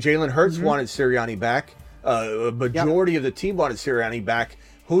 Jalen Hurts wanted Sirianni back. A majority of the team wanted Sirianni back.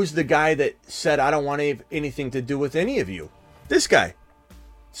 Who's the guy that said, I don't want anything to do with any of you? This guy.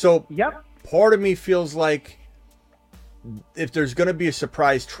 So part of me feels like if there's going to be a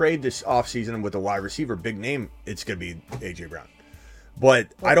surprise trade this offseason with a wide receiver, big name, it's going to be A.J. Brown. But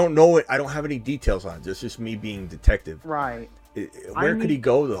I don't know it. I don't have any details on it. It's just me being detective. Right. Where could he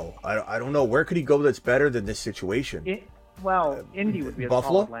go, though? I don't know. Where could he go that's better than this situation? Indy would be a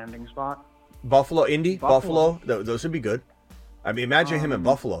solid landing spot. Buffalo, Indy, Buffalo. Those would be good. I mean, imagine him in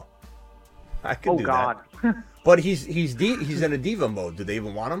Buffalo. I could do that. But he's in a diva mode. Do they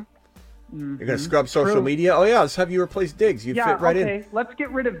even want him? You're going to scrub social media? Oh, yeah, let's have you replace Diggs. You fit right in. Let's get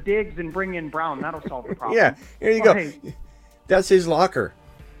rid of Diggs and bring in Brown. That'll solve the problem. Yeah, here you go. Hey. That's his locker.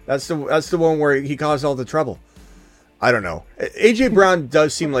 That's the one where he caused all the trouble. I don't know. A.J. Brown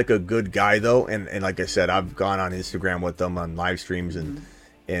does seem like a good guy, though. And like I said, I've gone on Instagram with them on live streams and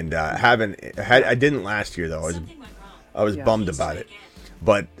I didn't last year, though. I was bummed about it.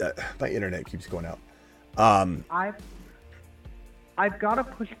 But my internet keeps going out. I've got to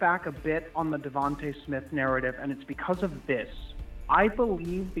push back a bit on the DeVonta Smith narrative, and it's because of this. I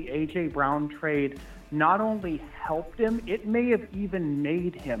believe the A.J. Brown trade not only helped him, it may have even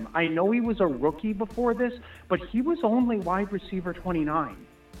made him. I know he was a rookie before this, but he was only wide receiver 29.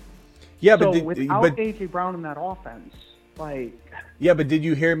 Yeah, so but without A.J. Brown in that offense, like... Yeah, but did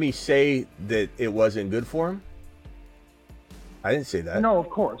you hear me say that it wasn't good for him? I didn't say that. No, of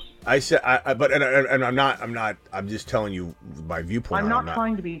course. I said, and I'm not. I'm just telling you my viewpoint. I'm not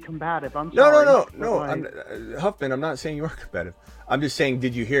trying to be combative. I'm no. sorry. Huffman, I'm not saying you are combative. I'm just saying,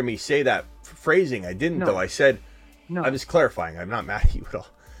 did you hear me say that phrasing? I didn't, though. I said, no. I'm just clarifying. I'm not mad at you at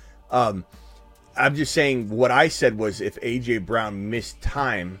all. I'm just saying what I said was if A.J. Brown missed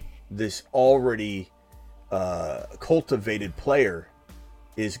time, this already cultivated player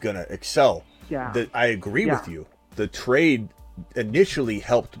is going to excel. Yeah. I agree with you. The trade initially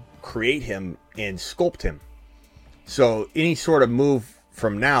helped create him and sculpt him. So any sort of move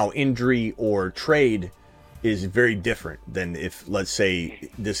from now, injury or trade, is very different than if, let's say,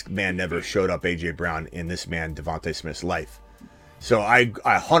 this man never showed up, A.J. Brown, in this man, DeVonta Smith's life. So I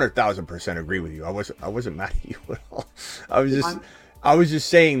 100,000% agree with you. I wasn't mad at you at all. I was just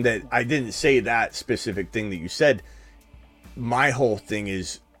saying that I didn't say that specific thing that you said. My whole thing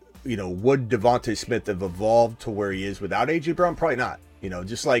is, would DeVonta Smith have evolved to where he is without A.J. Brown? Probably not.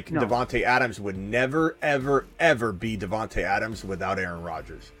 Just like Devontae Adams would never, ever, ever be Devontae Adams without Aaron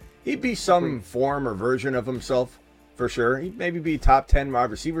Rodgers. He'd be some form or version of himself, for sure. He'd maybe be top 10 wide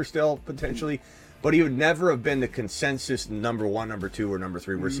receiver still, potentially. But he would never have been the consensus number 1, number 2, or number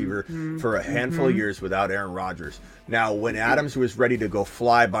 3 receiver for a handful of years without Aaron Rodgers. Now, when Adams was ready to go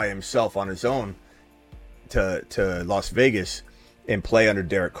fly by himself on his own to Las Vegas and play under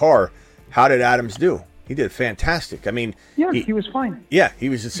Derek Carr, how did Adams do? He did fantastic. I mean, he was fine. Yeah, he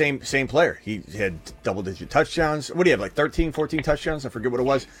was the same player. He had double-digit touchdowns. What do you have, like 13, 14 touchdowns? I forget what it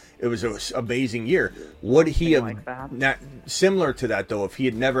was. It was an amazing year. Would he have, similar to that, though, if he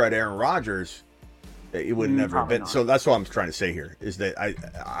had never had Aaron Rodgers, it would never have been. Not. So that's what I'm trying to say here, is that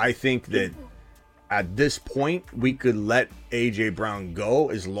I think that at this point, we could let A.J. Brown go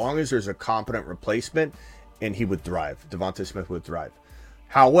as long as there's a competent replacement, and he would thrive. DeVonta Smith would thrive.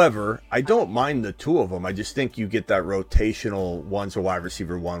 However, I don't mind the two of them. I just think you get that rotational one's a wide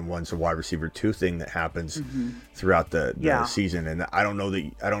receiver 1, one's a wide receiver 2 thing that happens throughout the season, and I don't know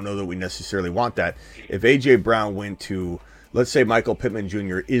that we necessarily want that. If A.J. Brown went to, let's say Michael Pittman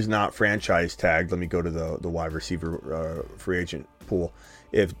Jr. is not franchise tagged. Let me go to the wide receiver free agent pool.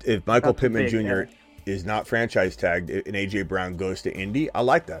 If Michael Pittman Jr. is not franchise tagged and A.J. Brown goes to Indy, I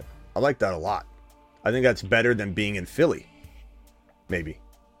like that. I like that a lot. I think that's better than being in Philly. Maybe.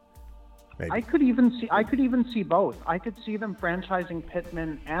 I could even see both. I could see them franchising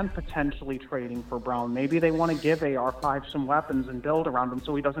Pittman and potentially trading for Brown. Maybe they want to give AR5 some weapons and build around him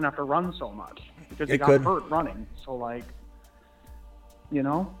so he doesn't have to run so much because he got hurt running. So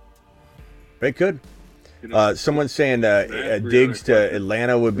They could. Someone's saying Diggs to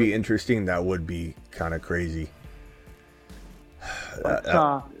Atlanta would be interesting. That would be kind of crazy.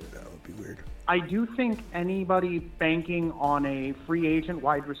 That would be weird. I do think anybody banking on a free agent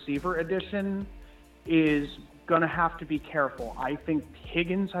wide receiver addition is going to have to be careful. I think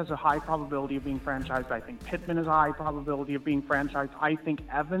Higgins has a high probability of being franchised. I think Pittman has a high probability of being franchised. I think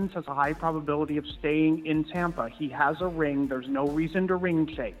Evans has a high probability of staying in Tampa. He has a ring. There's no reason to ring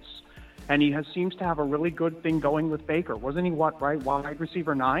chase. And he seems to have a really good thing going with Baker. Wasn't he, wide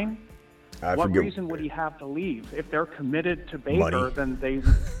receiver 9? What reason would he have to leave? If they're committed to Baker, then they...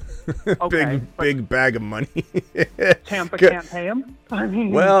 Okay, big bag of money. Tampa can't pay him? I mean...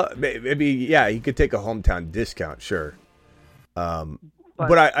 Well, maybe, he could take a hometown discount, sure. But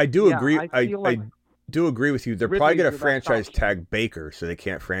I do agree. I do agree with you. They're probably going to franchise tag Baker, so they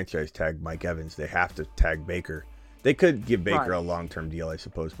can't franchise tag Mike Evans. They have to tag Baker. They could give Baker a long-term deal, I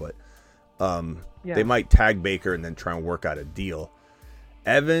suppose, but they might tag Baker and then try and work out a deal.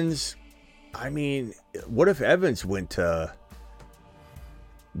 Evans, I mean, what if Evans went to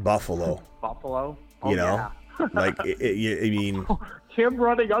Buffalo? Buffalo? I mean... Him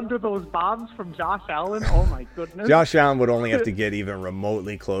running under those bombs from Josh Allen? Oh, my goodness. Josh Allen would only have to get even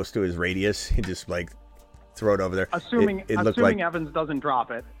remotely close to his radius. He'd just, throw it over there. Assuming Evans doesn't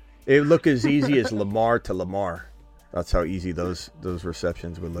drop it. It would look as easy as Lamar to Lamar. That's how easy those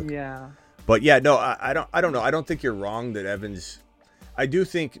receptions would look. Yeah. But, I don't know. I don't think you're wrong that Evans... I do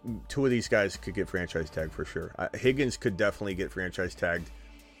think two of these guys could get franchise tagged for sure. Higgins could definitely get franchise tagged.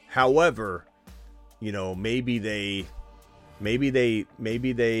 However, maybe they. I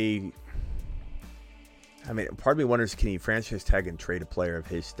mean, part of me wonders, can he franchise tag and trade a player of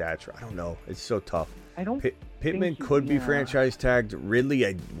his stature? I don't know. It's so tough. I don't. Pittman could be franchise tagged. Ridley,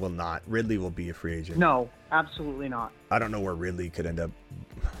 I will not. Ridley will be a free agent. No, absolutely not. I don't know where Ridley could end up.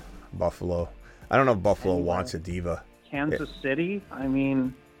 Buffalo. I don't know if Buffalo wants a diva. Kansas City. I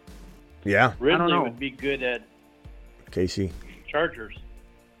mean, yeah. Ridley would be good at KC. Chargers.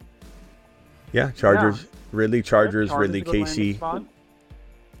 Yeah, Chargers. Yeah. Ridley, Chargers, Ridley, KC.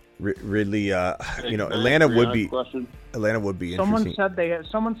 Ridley, Atlanta would be. Atlanta would be interesting.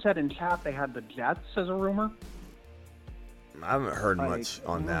 Someone said in chat they had the Jets as a rumor. I haven't heard much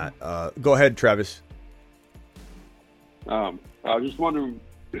on that. Go ahead, Travis. I was just wondering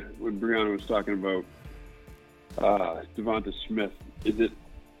when Brianna was talking about DeVonta Smith. Is it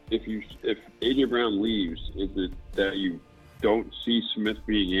if AJ Brown leaves, is it that you don't see Smith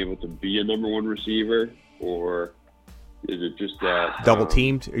being able to be a number one receiver, or is it just that double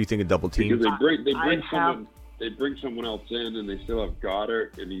teamed? Are you thinking double teamed? Because they bring someone else in, and they still have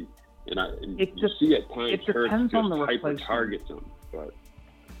Goddard, and you see at times Hurts just hyper targets him, but.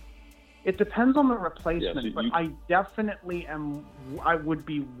 It depends on the replacement, but I definitely I would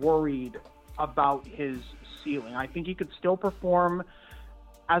be worried about his ceiling. I think he could still perform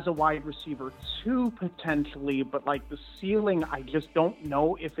as a wide receiver too, potentially, but like the ceiling, I just don't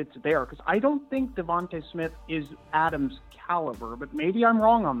know if it's there, because I don't think DeVonta Smith is Adams' caliber, but maybe I'm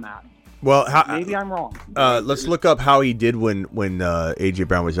wrong on that. Well, maybe I'm wrong. Let's look up how he did when AJ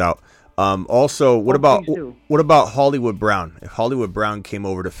Brown was out. Also, what about Hollywood Brown? If Hollywood Brown came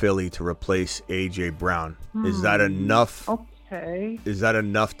over to Philly to replace AJ Brown, is that enough? Okay. Is that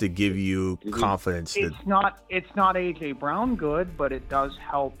enough to give you confidence? It's not AJ Brown good, but it does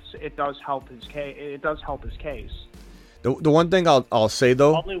help. It does help his case. It does help his case. The one thing I'll say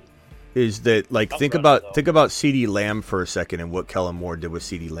though is that think about CeeDee Lamb for a second and what Kellen Moore did with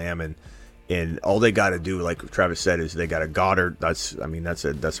CeeDee Lamb and all they got to do, like Travis said, is they got a Goddard. That's a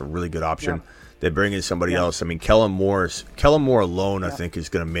really good option. Yeah. They bring in somebody else. I mean, Kellen Moore alone, I think, is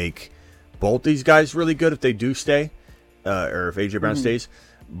going to make both these guys really good if they do stay, or if AJ Brown stays.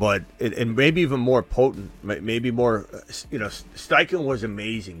 But and maybe even more potent, maybe more. Steichen was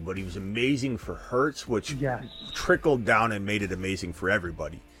amazing, but he was amazing for Hurts, which trickled down and made it amazing for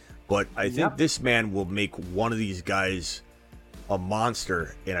everybody. But I think this man will make one of these guys a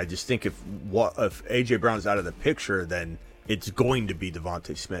monster, and I just think if AJ Brown's out of the picture, then it's going to be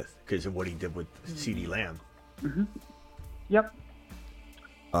DeVonta Smith because of what he did with CeeDee Lamb. Mm-hmm. Yep.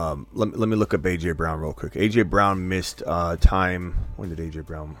 Let me look up AJ Brown real quick. AJ Brown missed time. When did AJ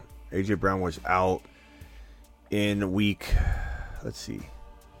Brown? AJ Brown was out in week. Let's see.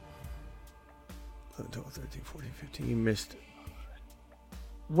 11, 12, 13, 14, 15. He missed.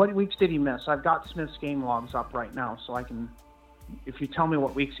 What weeks did he miss? I've got Smith's game logs up right now, so I can. If you tell me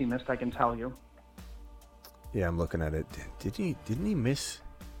what weeks he missed, I can tell you. Yeah, I'm looking at it. Didn't he miss?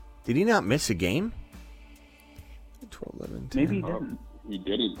 Did he not miss a game? 12, 11, 10. Maybe he didn't. He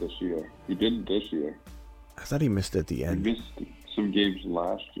didn't this year. I thought he missed at the end. He missed some games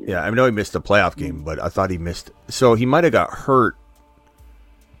last year. Yeah, I know he missed the playoff game, but I thought he missed. So he might have got hurt.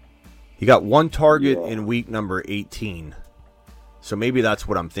 He got one target in week number 18. So maybe that's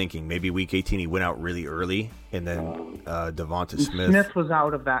what I'm thinking. Maybe week 18 he went out really early, and then DeVonta Smith. Smith was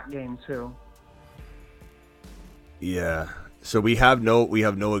out of that game too. Yeah. So we have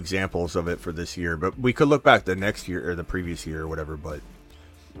no examples of it for this year, but we could look back the next year or the previous year or whatever. But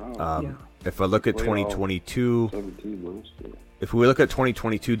if I look at 2022, if we look at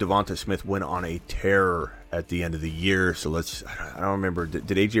 2022, DeVonta Smith went on a tear at the end of the year. So I don't remember. Did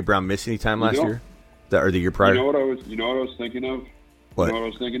AJ Brown miss any time last year? Or the year prior? You know what I was thinking of? What? You know what I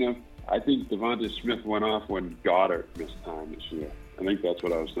was thinking of? I think DeVonta Smith went off when Goddard missed time this year. I think that's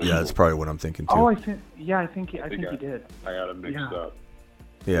what I was thinking. Yeah, that's probably what I'm thinking too. Oh, I think he did. I got it mixed up.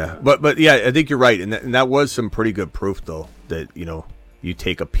 Yeah, but yeah, I think you're right, and that was some pretty good proof though that you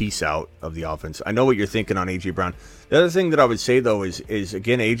take a piece out of the offense. I know what you're thinking on AJ Brown. The other thing that I would say though is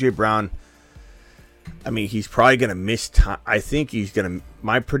again AJ Brown. I mean, he's probably going to miss time. I think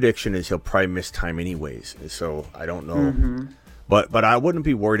my prediction is he'll probably miss time anyways. So I don't know. Mm-hmm. But I wouldn't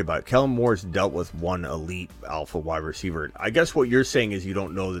be worried about it. Kellen Moore's dealt with one elite alpha wide receiver. I guess what you're saying is you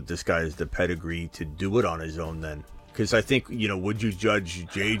don't know that this guy has the pedigree to do it on his own then. Because I think, would you judge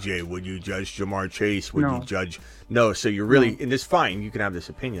JJ? Would you judge Jamar Chase? Would you judge? No. So you're really, and it's fine. You can have this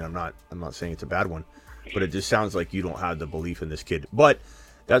opinion. I'm not saying it's a bad one. But it just sounds like you don't have the belief in this kid. But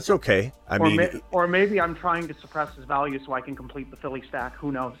that's okay. Or maybe I'm trying to suppress his value so I can complete the Philly stack.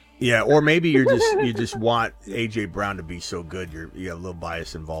 Who knows? Yeah, or maybe you just want AJ Brown to be so good. You have a little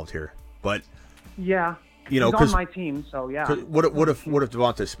bias involved here. But yeah, he's on my team, so yeah. What if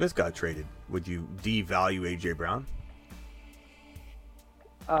DeVonta Smith got traded? Would you devalue AJ Brown?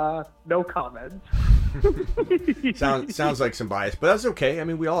 No comments. Sounds like some bias, but that's okay. I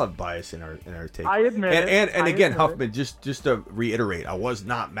mean, we all have bias in our take. I admit it. And again, admit Huffman, just to reiterate, I was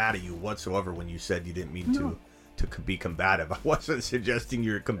not mad at you whatsoever when you said you didn't mean to be combative. I wasn't suggesting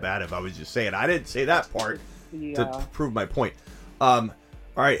you're combative. I was just saying I didn't say that part to prove my point. All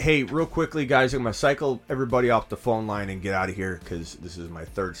right, hey, real quickly, guys, I'm gonna cycle everybody off the phone line and get out of here because this is my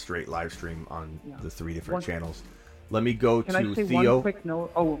third straight live stream on the 3 different channels. Let me go Can to I say Theo. one quick note?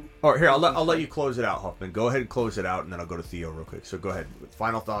 Oh, here, I'll let you close it out, Huffman. Go ahead and close it out, and then I'll go to Theo real quick. So go ahead.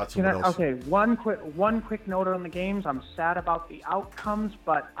 Final thoughts. And what else? Okay, one quick note on the games. I'm sad about the outcomes,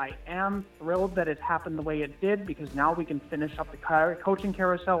 but I am thrilled that it happened the way it did because now we can finish up the coaching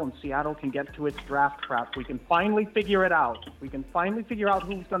carousel and Seattle can get to its draft prep. We can finally figure it out. We can finally figure out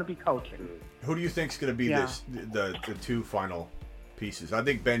who's going to be coaching. Who do you think is going to be the two final pieces? I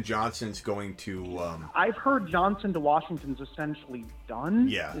think Ben Johnson's going to. I've heard Johnson to Washington's essentially done.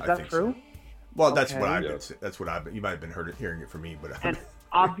 Yeah, is that true? So. Well, that's what I've been. That's what I've been. You might have been hearing it from me, but. And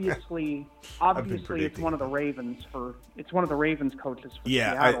obviously, it's one of the Ravens coaches for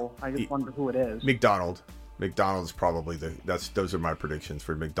Seattle. I just wonder who it is. McDonald's probably those are my predictions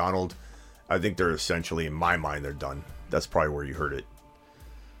for McDonald. I think they're essentially, in my mind, they're done. That's probably where you heard it.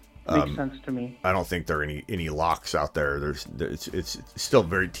 Makes sense to me. I don't think there are any locks out there. It's still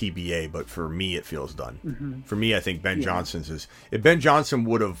very TBA, but for me, it feels done. Mm-hmm. For me, I think Ben Johnson's is. If Ben Johnson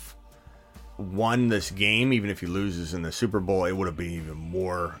would have won this game, even if he loses in the Super Bowl, it would have been even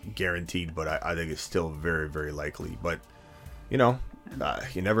more guaranteed. But I think it's still very, very likely. But you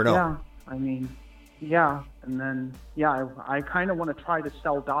never know. Yeah, I mean, and then I kind of want to try to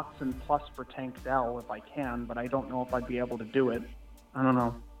sell Dotson plus for Tank Dell if I can, but I don't know if I'd be able to do it. I don't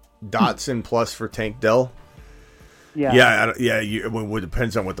know. Dotson plus for Tank Dell. Yeah. It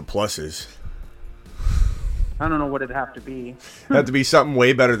depends on what the plus is. I don't know what it'd have to be. It'd have to be something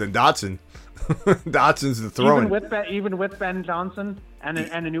way better than Dotson. Dotson's the throwing. Even with Ben Johnson and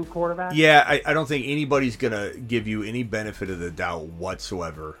a new quarterback. Yeah, I don't think anybody's gonna give you any benefit of the doubt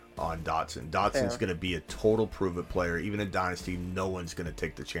whatsoever on Dotson. Dotson's gonna be a total prove-it player. Even in Dynasty, no one's gonna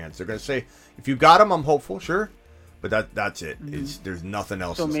take the chance. They're gonna say, if you got him, I'm hopeful, sure. But that's it. Mm-hmm. There's nothing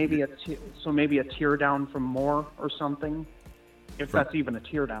else. So maybe a tier down from Moore or something, if that's even a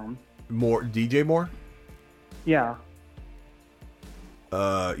tier down. More DJ Moore? Yeah.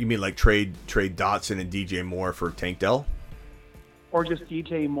 You mean like trade Dotson and DJ Moore for Tank Dell? Or just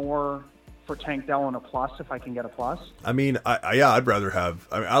DJ Moore for Tank Dell and a plus if I can get a plus? I mean, I'd rather have.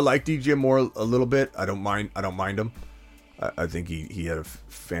 I like DJ Moore a little bit. I don't mind him. I think he had a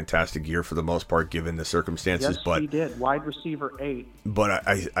fantastic year for the most part, given the circumstances. Yes, but he did. Wide receiver 8. But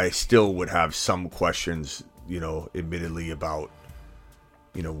I still would have some questions, admittedly about,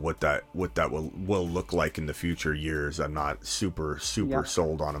 what that will look like in the future years. I'm not super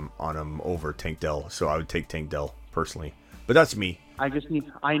sold on him over Tank Dell, so I would take Tank Dell personally. But that's me.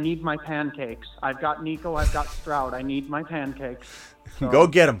 I need my pancakes. I've got Nico. I've got Stroud. I need my pancakes. So go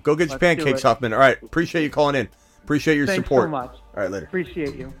get them. Go get your pancakes, Huffman. All right. Appreciate you calling in. Appreciate your support. Thanks so much. All right, later.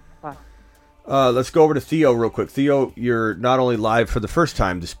 Appreciate you. Bye. Let's go over to Theo real quick. Theo, you're not only live for the first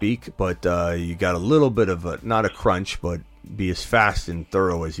time to speak, but you got a little bit of not a crunch, but be as fast and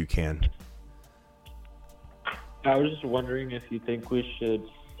thorough as you can. I was just wondering if you think we should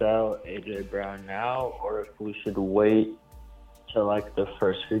sell A.J. Brown now or if we should wait till like the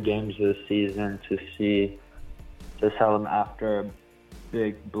first few games of the season to sell him after a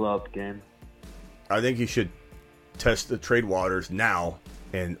big blow-up game. I think you should test the trade waters now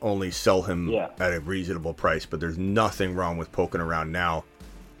and only sell him at a reasonable price, but there's nothing wrong with poking around now.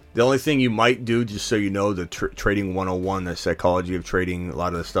 The only thing you might do, just so you know, the Trading 101, the psychology of trading, a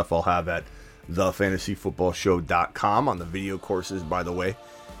lot of the stuff I'll have at thefantasyfootballshow.com on the video courses, by the way,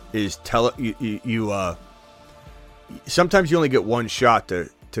 is sometimes you only get one shot to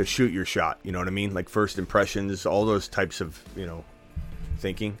shoot your shot, you know what I mean? Like first impressions, all those types of,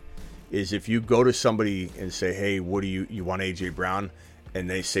 thinking. Is if you go to somebody and say, hey, what do you want A.J. Brown? And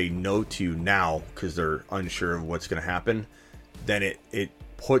they say no to you now because they're unsure of what's going to happen, then it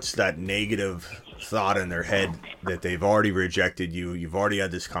puts that negative thought in their head that they've already rejected you. You've already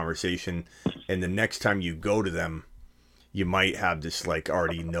had this conversation. And the next time you go to them, you might have this like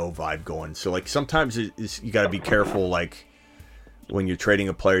already no vibe going. So like sometimes you got to be careful. Like when you're trading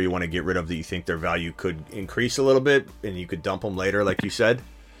a player you want to get rid of that you think their value could increase a little bit and you could dump them later, like you said.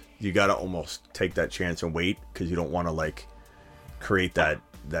 You got to almost take that chance and wait because you don't want to like create that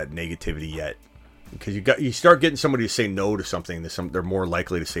negativity yet. Because you start getting somebody to say no to something, they're more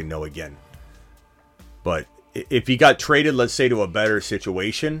likely to say no again. But if you got traded, let's say, to a better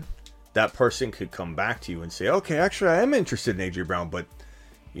situation, that person could come back to you and say, okay, actually, I am interested in A.J. Brown, but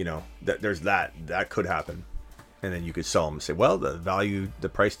There's that could happen. And then you could sell him and say, well,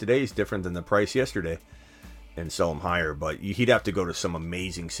 the price today is different than the price yesterday, and sell him higher. But he'd have to go to some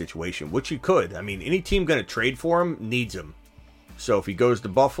amazing situation, which he could. I mean, any team going to trade for him needs him. So if he goes to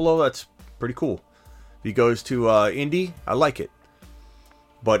Buffalo, that's pretty cool. If he goes to Indy, I like it.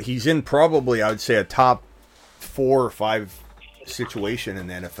 But he's in probably, I would say, a top 4 or 5 situation in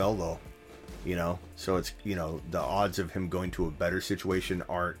the NFL, though. So it's, the odds of him going to a better situation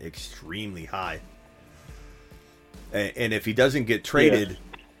aren't extremely high. And if he doesn't get traded,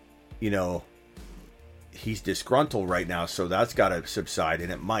 he's disgruntled right now, so that's got to subside,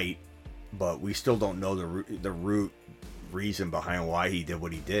 and it might. But we still don't know the root reason behind why he did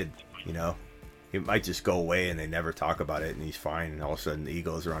what he did. It might just go away and they never talk about it, and he's fine. And all of a sudden, the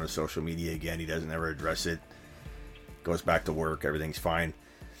Eagles are on his social media again. He doesn't ever address it. Goes back to work. Everything's fine.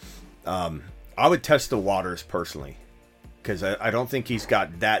 I would test the waters personally, because I don't think he's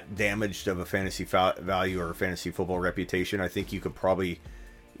got that damaged of a fantasy value or a fantasy football reputation. I think you could probably,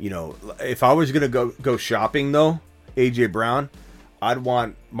 if I was going to go shopping, though, A.J. Brown, I'd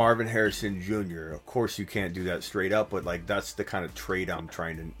want Marvin Harrison Jr. Of course, you can't do that straight up, but that's the kind of trade I'm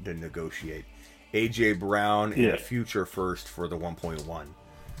trying to negotiate. A.J. Brown and a future first for the 1.1.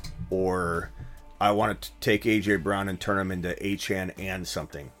 Or I want to take A.J. Brown and turn him into Achane and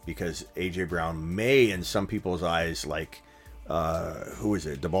something, because A.J. Brown may, in some people's eyes, who is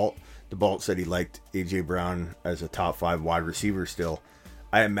it? DeVonta said he liked A.J. Brown as a top 5 wide receiver still.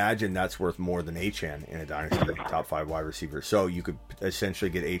 I imagine that's worth more than Achane in a dynasty, top 5 wide receiver. So you could essentially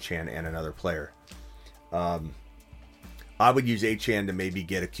get Achane and another player. I would use Achane to maybe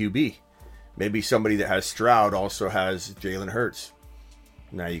get a QB. Maybe somebody that has Stroud also has Jalen Hurts.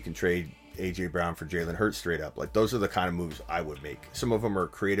 Now you can trade A.J. Brown for Jalen Hurts straight up. Those are the kind of moves I would make. Some of them are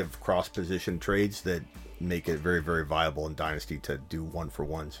creative cross-position trades that make it very, very viable in Dynasty to do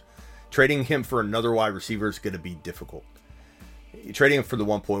 1-for-1s. Trading him for another wide receiver is going to be difficult. Trading him for the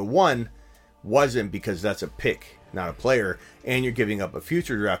 1.1 wasn't, because that's a pick, not a player, and you're giving up a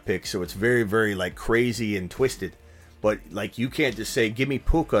future draft pick, so it's very, very crazy and twisted. But you can't just say, give me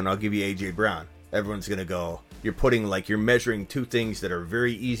Puka and I'll give you A.J. Brown. Everyone's going to go, you're measuring two things that are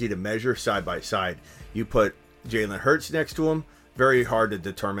very easy to measure side by side. You put Jalen Hurts next to him, very hard to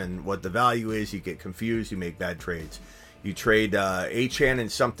determine what the value is. You get confused, you make bad trades. You trade Achane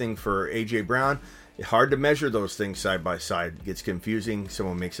and something for A.J. Brown, hard to measure those things side by side. It gets confusing,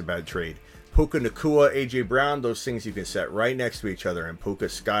 someone makes a bad trade. Puka Nacua, A.J. Brown, those things you can set right next to each other, and Puka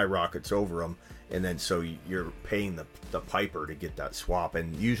skyrockets over them, and then so you're paying the piper to get that swap,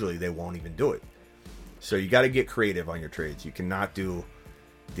 and usually they won't even do it. So you got to get creative on your trades. You cannot do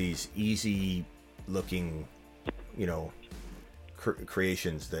these easy looking,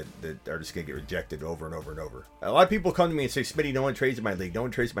 creations that are just going to get rejected over and over and over. A lot of people come to me and say, Smitty, no one trades in my league. No one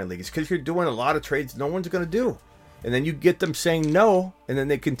trades in my league. It's because you're doing a lot of trades no one's going to do. And then you get them saying no, and then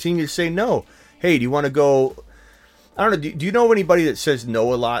they continue to say no. Hey, do you want to go? I don't know. Do you know anybody that says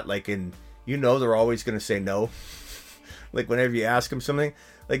no a lot? They're always going to say no. Whenever you ask them something.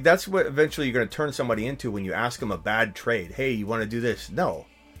 That's what eventually you're going to turn somebody into when you ask them a bad trade. Hey, you want to do this? No.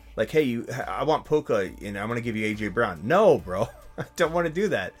 Hey, I want Puka, and I'm going to give you A.J. Brown. No, bro. I don't want to do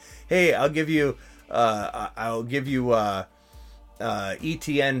that. Hey, I'll give you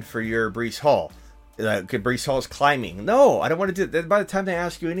ETN for your Breece Hall. Breece Hall's climbing. No, I don't want to do that. By the time they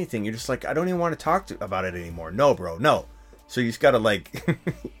ask you anything, you're just I don't even want to talk about it anymore. No, bro, no. So you just got to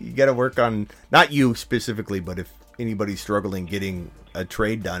you got to work on, not you specifically, but if anybody's struggling getting a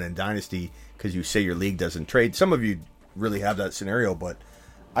trade done in Dynasty because you say your league doesn't trade. Some of you really have that scenario, but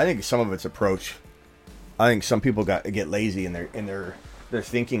I think some of it's approach. I think some people get lazy in their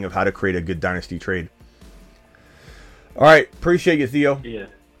thinking of how to create a good Dynasty trade. All right, appreciate you, Theo. Yeah.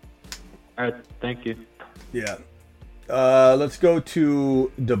 All right, thank you. Yeah. Let's go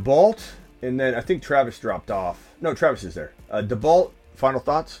to DeVonta, and then I think Travis dropped off. No, Travis is there. DeVonta, final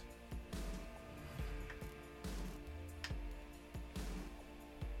thoughts?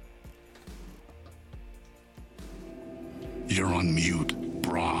 You're on mute,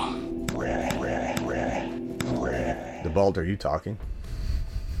 brah. DeVonta, are you talking?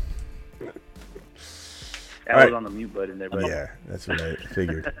 I was on the mute button there, buddy. Yeah, that's what I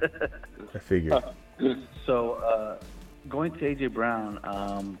figured. So, going to A.J. Brown,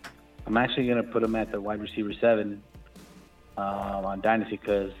 I'm actually going to put him at the wide receiver 7 on Dynasty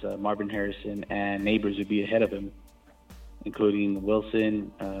because Marvin Harrison and Neighbors would be ahead of him, including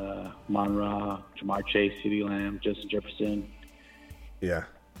Wilson, Monra, Jamar Chase, CeeDee Lamb, Justin Jefferson. Yeah.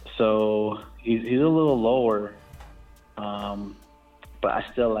 So he's a little lower but I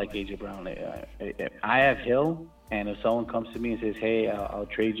still like AJ Brown. I have Hill, and if someone comes to me and says, "Hey, I'll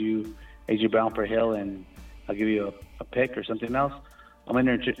trade you AJ Brown for Hill, and I'll give you a pick or something else," I'm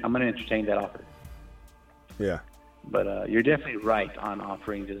gonna entertain that offer. Yeah. But you're definitely right on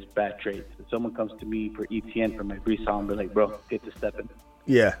offering just bad trades. If someone comes to me for ETN for my Brees Hall, I'm like, bro, get to stepping.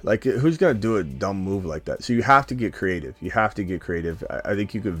 Yeah, like who's going to do a dumb move like that? So you have to get creative. I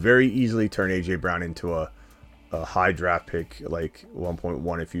think you could very easily turn A.J. Brown into a high draft pick, like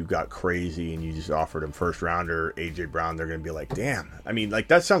 1.1 if you got crazy and you just offered him first rounder, A.J. Brown. They're going to be like, damn. I mean, like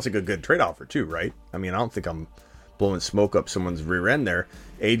that sounds like a good trade offer too, right? I mean, I don't think I'm blowing smoke up someone's rear end there.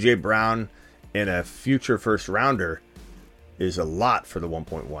 A.J. Brown and a future first rounder is a lot for the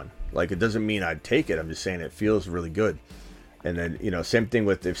 1.1. Like, it doesn't mean I'd take it. I'm just saying it feels really good. And then, same thing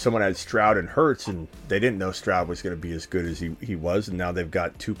with if someone had Stroud and Hurts and they didn't know Stroud was going to be as good as he was, and now they've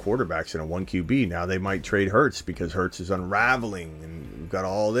got 2 quarterbacks and a 1 QB. Now they might trade Hurts because Hurts is unraveling and we've got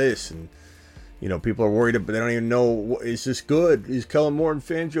all this. And, people are worried, but they don't even know, is this good? Is Kellen Moore and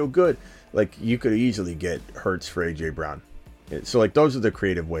Fangio good? Like, you could easily get Hurts for A.J. Brown. So, like, those are the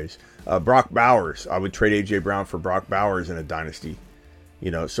creative ways. Brock Bowers, I would trade A.J. Brown for Brock Bowers in a dynasty.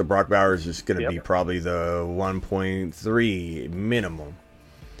 So Brock Bowers is going to be probably the 1.3 minimum.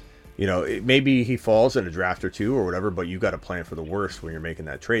 Maybe he falls in a draft or 2 or whatever, but you got to plan for the worst when you're making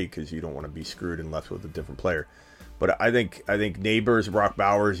that trade because you don't want to be screwed and left with a different player. But I think Neighbors, Brock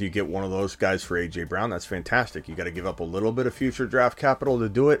Bowers, you get one of those guys for A.J. Brown. That's fantastic. You got to give up a little bit of future draft capital to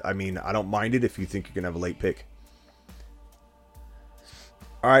do it. I mean, I don't mind it if you think you're going to have a late pick.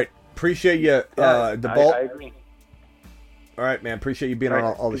 All right. Appreciate you, DeBolt. I agree. All right, man. Appreciate you being on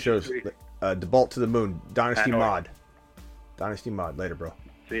all the shows. DeBolt to the moon. Dynasty Mod. Later, bro.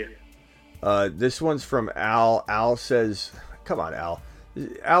 See ya. This one's from Al. Al says, come on, Al.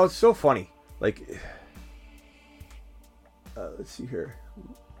 Al, it's so funny. Like, let's see here.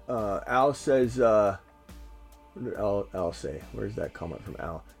 Al says, what did Al say? Where's that comment from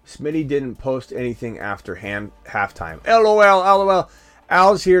Al? Smitty didn't post anything after halftime. LOL.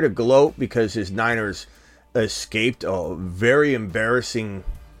 Al's here to gloat because his Niners escaped a very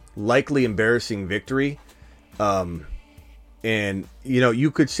likely embarrassing victory. And,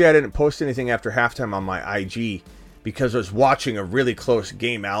 you could say I didn't post anything after halftime on my IG because I was watching a really close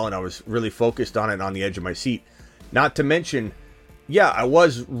game, Al, and I was really focused on it on the edge of my seat. Not to mention, I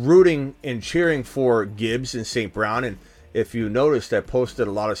was rooting and cheering for Gibbs and St. Brown, and if you noticed, I posted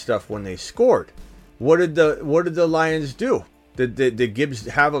a lot of stuff when they scored. What did the Lions do? Did Gibbs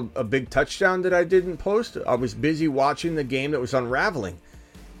have a big touchdown that I didn't post? I was busy watching the game that was unraveling.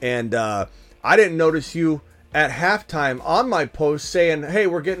 And I didn't notice you at halftime on my post saying, hey,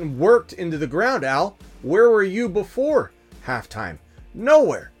 we're getting worked into the ground, Al. Where were you before halftime?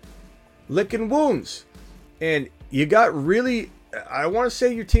 Nowhere. Licking wounds. And you got really, I want to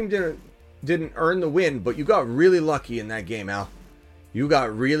say your team didn't earn the win, but you got really lucky in that game, Al. You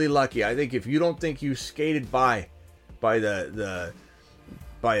got really lucky. I think if you don't think you skated by a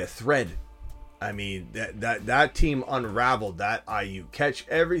thread, I mean that team unraveled that IU catch.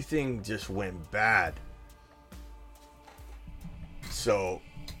 Everything just went bad. So,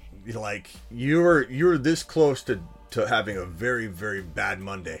 you were this close to having a very, very bad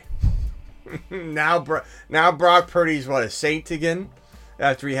Monday. now Brock Purdy's a saint again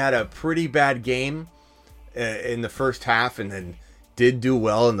after he had a pretty bad game in the first half and then did do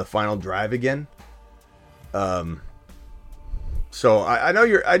well in the final drive again. So I know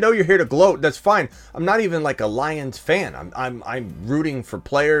you're here to gloat. That's fine. I'm not even like a Lions fan. I'm rooting for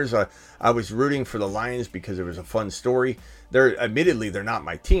players. I was rooting for the Lions because it was a fun story. Admittedly they're not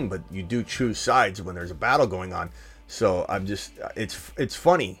my team, but you do choose sides when there's a battle going on. So I'm just it's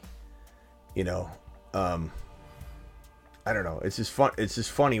funny, I don't know. It's just fun. It's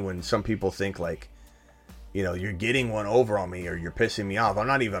just funny when some people think like, you're getting one over on me or you're pissing me off. I'm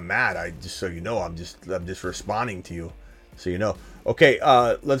not even mad. I'm just responding to you. So Okay,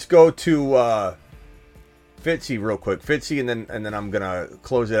 let's go to Fitzy real quick. Fitzy, and then I'm gonna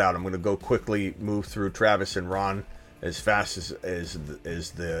close it out. I'm gonna go quickly move through Travis and Ron as fast as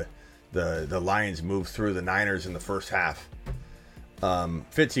the Lions move through the Niners in the first half.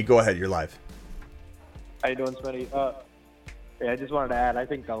 Fitzy, go ahead. You're live. How you doing, Smitty? I just wanted to add, I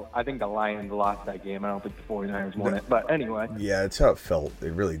think the Lions lost that game. I don't think the 49ers won it. But anyway. Yeah, that's how it felt.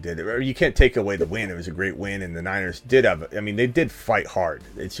 They really did. You can't take away the win. It was a great win, and the Niners did have it. I mean, they did fight hard.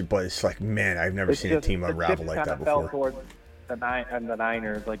 But it's like, man, I've never seen a team unravel like that before. Fell towards the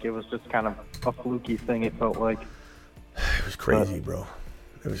Niners. Like, it was just kind of a fluky thing, it felt like. It was crazy, bro.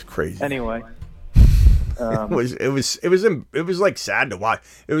 It was crazy. Anyway. It was like sad to watch.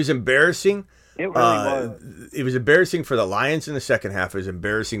 It was embarrassing. It really was. It was embarrassing for the Lions in the second half. It was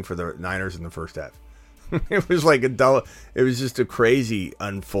embarrassing for the Niners in the first half. It was like it was just a crazy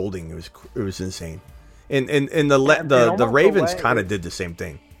unfolding. It was insane. And the Ravens kind of did the same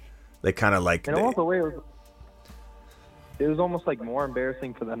thing. They kind of like. In almost a way, it was almost like more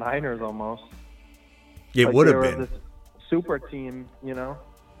embarrassing for the Niners almost. It like would have been this super team, you know.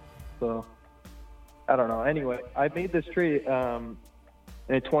 So I don't know. Anyway, I made this trade in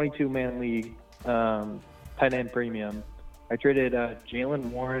a 22-man league, tight end premium. I traded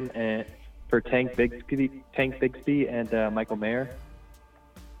Jalen Warren for Tank Bigsby and Michael Mayer.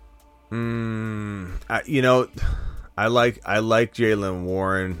 I like Jalen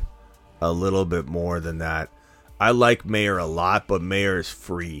Warren a little bit more than that. I like Mayer a lot, but Mayer is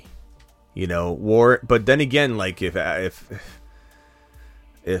free. Warren. But then again, like if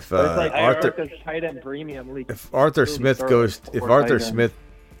Arthur's tight end premium league. If Arthur Smith goes to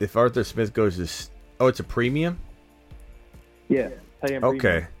it's a premium. Yeah, tight end premium.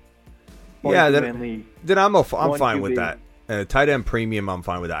 Okay. Yeah, then I'm fine with that. Tight end premium, I'm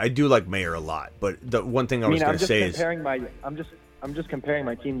fine with that. I do like Mayer a lot, but the one thing I was going to say is I'm just comparing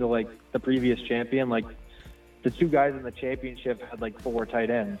my team to like the previous champion. Like the two guys in the championship had like 4 tight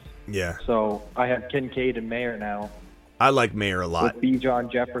ends. Yeah. So I have Kincaid and Mayer now. I like Mayer a lot. With B. John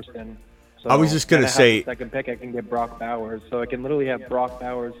Jefferson. So I was just going to say, second pick, I can get Brock Bowers, so I can literally have Brock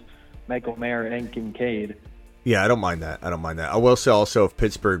Bowers, Michael Mayer, and Kincaid. Yeah, I don't mind that. I will say also if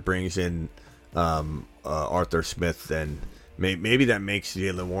Pittsburgh brings in Arthur Smith, then maybe that makes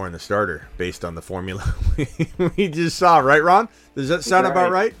Jalen Warren the starter based on the formula we just saw, right, Ron? Does that sound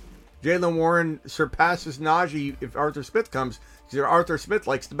about right? Jalen Warren surpasses Najee if Arthur Smith comes because Arthur Smith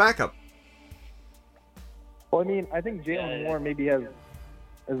likes the backup. Well, I mean, I think Jalen Warren maybe has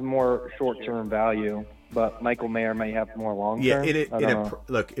more short-term value, but Michael Mayer may have more long-term. Yeah,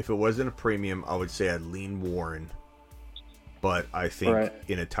 look, if it wasn't a premium, I would say I'd lean Warren. But I think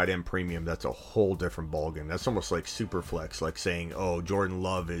in a tight end premium, that's a whole different ballgame. That's almost like super flex, like saying, "Oh, Jordan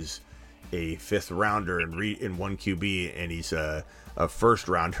Love is a 5th rounder in one QB, and he's a 1st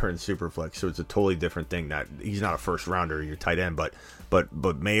rounder in super flex." So it's a totally different thing. That he's not a 1st rounder, your tight end, but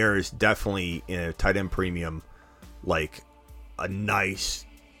Mayer is definitely in a tight end premium, like a nice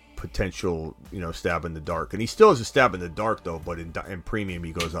potential, stab in the dark. And he still is a stab in the dark though, but in premium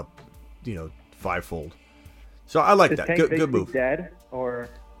he goes up, 5-fold. So I like that. Good move. Dead or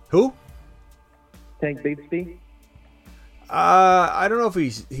who? Tank Bigsby? I don't know if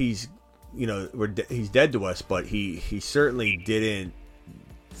he's he's dead to us, but he certainly didn't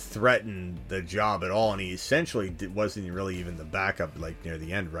threaten the job at all, and he essentially wasn't really even the backup like near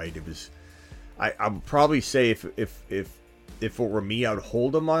the end, right? It was. I would probably say if it were me, I would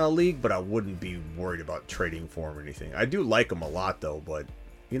hold him on a league, but I wouldn't be worried about trading for him or anything. I do like him a lot though, but.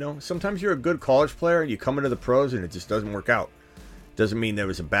 Sometimes you're a good college player and you come into the pros and it just doesn't work out. Doesn't mean there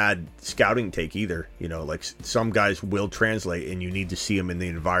was a bad scouting take either. Like some guys will translate and you need to see them in the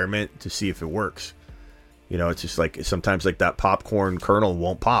environment to see if it works. It's just like sometimes like that popcorn kernel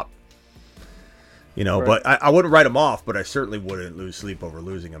won't pop. Right. But I wouldn't write him off, but I certainly wouldn't lose sleep over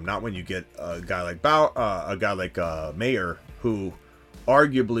losing him. Not when you get a guy like Mayer, who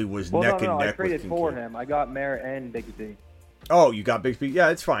arguably was neck and neck. I traded for him. I got Mayer and Bigsby. Oh, you got Bigsby? Yeah,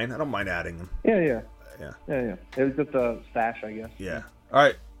 it's fine. I don't mind adding them. Yeah. It was just a stash, I guess. Yeah. All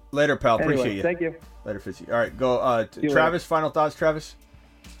right. Later, pal. Anyway, appreciate you. Thank you. Later, Fitzy. All right, go. Travis, final thoughts, Travis?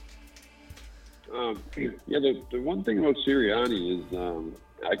 The one thing about Sirianni is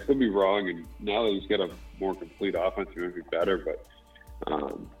I could be wrong, and now that he's got a more complete offense, he might be better, but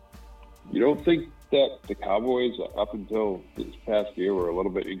you don't think that the Cowboys, up until this past year, were a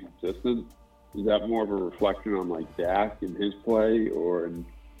little bit inconsistent? Is that more of a reflection on like Dak and his play, or in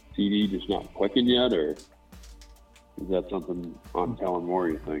CD just not clicking yet, or is that something on Kellen Moore?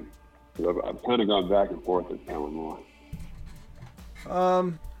 You think? Because I've kind of gone back and forth with Kellen Moore.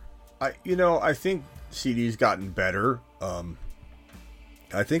 I think CD's gotten better.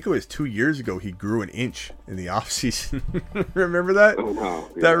 I think it was 2 years ago he grew an inch in the offseason. Remember that? Oh, no.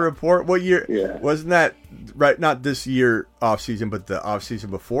 Yeah. That report? What year? Yeah. Wasn't that right? Not this year offseason, but the offseason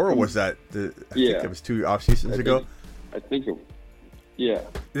before? Or was that I think it was 2 off seasons ago? I think yeah.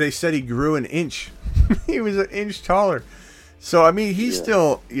 They said he grew an inch. He was an inch taller. So, I mean, he's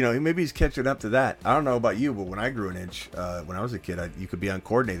still, maybe he's catching up to that. I don't know about you, but when I grew an inch, when I was a kid, you could be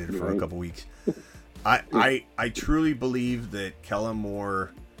uncoordinated for a couple weeks. I truly believe that Kellen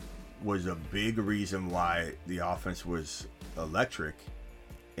Moore was a big reason why the offense was electric.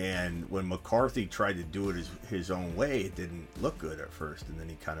 And when McCarthy tried to do it his own way, it didn't look good at first. And then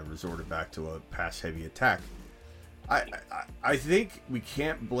he kind of resorted back to a pass-heavy attack. I think we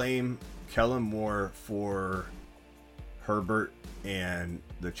can't blame Kellen Moore for Herbert and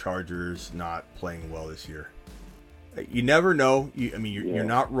the Chargers not playing well this year. You never know. You're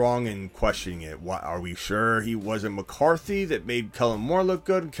not wrong in questioning it. Why, are we sure he wasn't McCarthy that made Kellen Moore look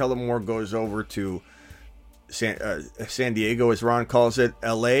good? And Kellen Moore goes over to San Diego, as Ron calls it,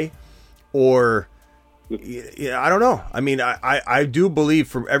 L.A., or I don't know. I mean, I do believe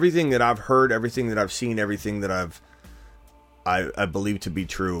from everything that I've heard, everything that I've seen, everything that I believe to be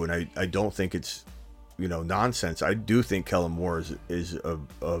true, and I don't think it's nonsense. I do think Kellen Moore is a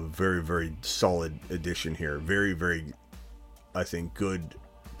very, very solid addition here. Very, very, I think, good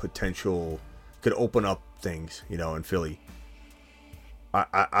potential. Could open up things, in Philly.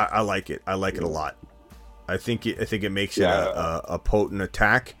 I like it. I like it a lot. I think it makes it a potent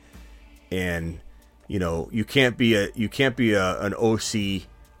attack, and you can't be an OC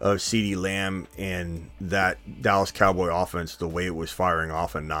of CeeDee Lamb and that Dallas Cowboy offense the way it was firing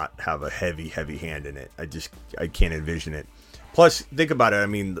off and not have a heavy hand in it. I can't envision it. Plus, think about it. I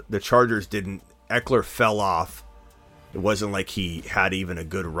mean, the Chargers didn't. Eckler fell off. It wasn't like he had even a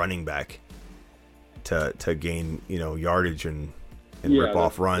good running back to gain yardage and rip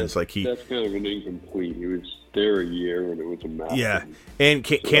off runs. That's kind of an incomplete. He was there a year when it was a mess. Yeah, and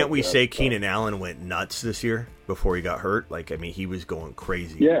can't we say Keenan Allen went nuts this year before he got hurt? He was going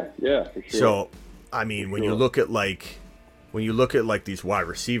crazy. Yeah, for sure. So, when you look at these wide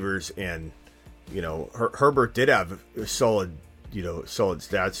receivers, and Herbert did have solid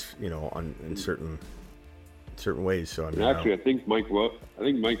stats, in certain ways. So I think Mike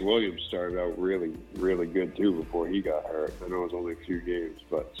Williams started out really, really good too before he got hurt. I know it was only a few games,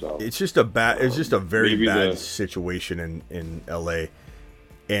 but it's just a very bad situation in LA.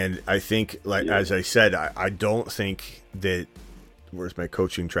 And I think, as I said, I don't think that. Where's my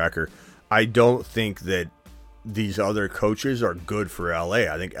coaching tracker? I don't think that these other coaches are good for LA.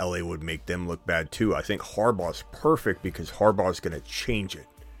 I think LA would make them look bad too. I think Harbaugh's perfect because Harbaugh's going to change it.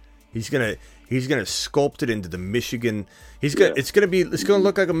 He's gonna sculpt it into the Michigan. It's gonna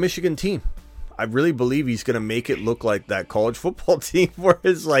look like a Michigan team. I really believe he's gonna make it look like that college football team where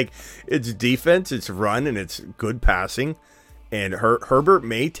it's defense, it's run, and it's good passing. And Herbert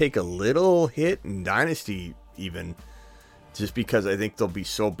may take a little hit in Dynasty even, just because I think they'll be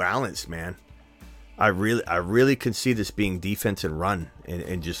so balanced, man. I really can see this being defense and run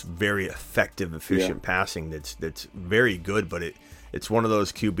and just very effective, efficient passing. That's very good, but it's one of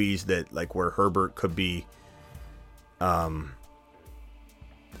those QBs that where Herbert could be, I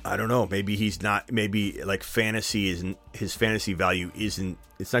don't know, maybe he's not, maybe fantasy isn't, his fantasy value isn't,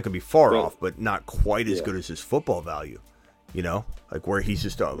 it's not going to be far off, but not quite as good as his football value, where he's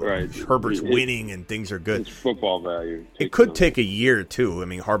just, Herbert's winning and things are good. His football value. It could take a year or two. I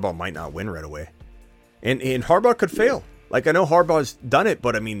mean, Harbaugh might not win right away. And Harbaugh could fail. I know Harbaugh's done it,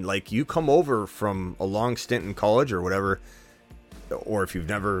 but you come over from a long stint in college or whatever, or if you've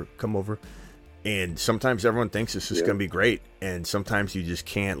never come over, and sometimes everyone thinks this is going to be great, and sometimes you just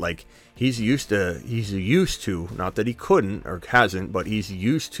can't. He's used to, not that he couldn't or hasn't, but he's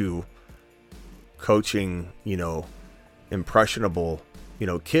used to coaching, impressionable,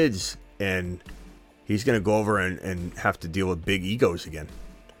 kids, and he's going to go over and have to deal with big egos again.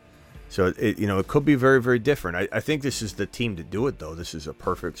 So it could be very, very different. I think this is the team to do it, though. This is a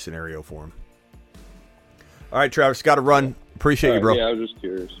perfect scenario for him. All right, Travis, got to run. Appreciate you, bro. Yeah, I was just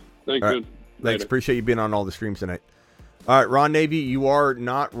curious. Thanks, man. Thanks. Appreciate you being on all the streams tonight. All right, Ron Navy, you are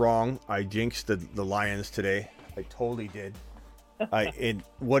not wrong. I jinxed the Lions today. I totally did. And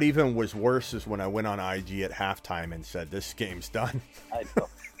what even was worse is when I went on IG at halftime and said, this game's done.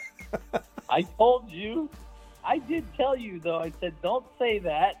 I told you. I did tell you, though. I said, don't say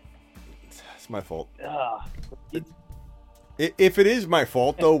that. It's my fault. If it is my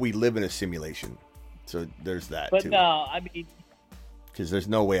fault, though, we live in a simulation. So there's that, but too. But no, I mean... Because there's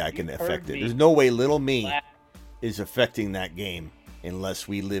no way I can affect it. There's no way little me is affecting that game unless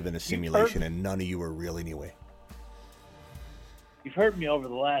we live in a simulation, and none of you are real anyway. You've heard me over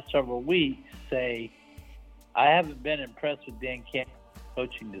the last several weeks say I haven't been impressed with Dan Campbell's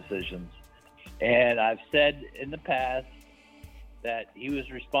coaching decisions. And I've said in the past that he was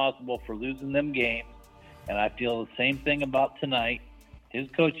responsible for losing them games, and I feel the same thing about tonight, his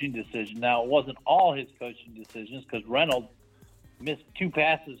coaching decision. Now, it wasn't all his coaching decisions because Reynolds missed 2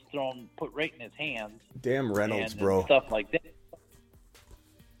 passes put right in his hands. Damn Reynolds, bro. Stuff like that.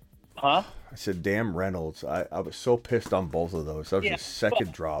 Huh? I said, damn Reynolds. I was so pissed on both of those. That was a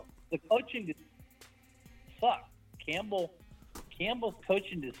second drop. The coaching sucked. Campbell's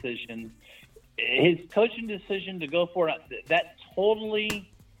coaching decision, his coaching decision to go for it, that totally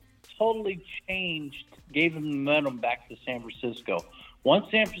changed, gave him momentum back to San Francisco. once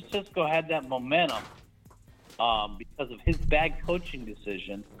San Francisco had that momentum, because of his bad coaching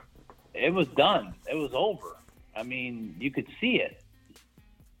decision, it was done. It was over. I mean, you could see it.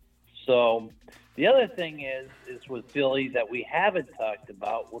 So the other thing is with Philly that we haven't talked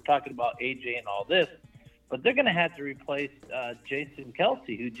about. We're talking about AJ and all this, but they're going to have to replace Jason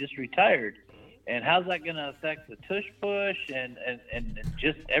Kelsey, who just retired. And how's that going to affect the tush push and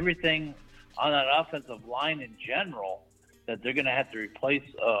just everything on that offensive line in general, that they're going to have to replace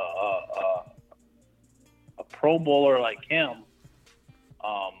a Pro Bowler like him?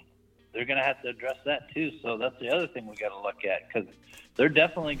 They're going to have to address that too. So that's the other thing we got to look at, because they're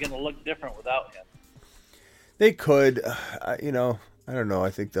definitely going to look different without him. They could, I don't know.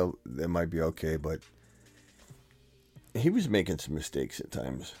 I think they might be okay, but he was making some mistakes at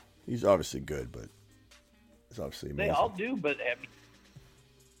times. He's obviously good, but it's obviously amazing. They all do, but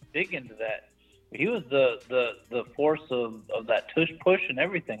dig into that. He was the force of that tush push and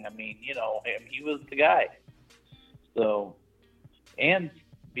everything. I mean, he was the guy. So, and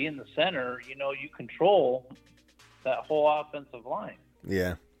being the center, you control that whole offensive line.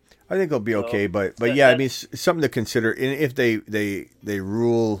 Yeah, I think they'll be okay, but yeah, I mean, it's something to consider. And if they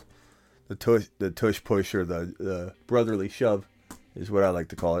rule the tush push or the brotherly shove is what I like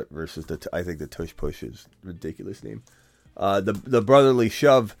to call it, versus I think the tush push is a ridiculous name. The brotherly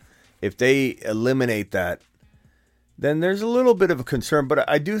shove, if they eliminate that, then there's a little bit of a concern. But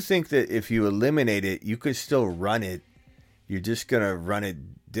I do think that if you eliminate it, you could still run it. You're just going to run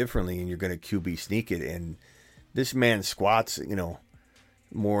it differently, and you're going to QB sneak it. And this man squats,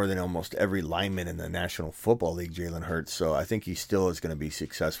 more than almost every lineman in the National Football League, Jalen Hurts. So I think he still is going to be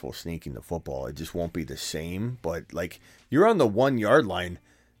successful sneaking the football. It just won't be the same. But, you're on the 1 yard line,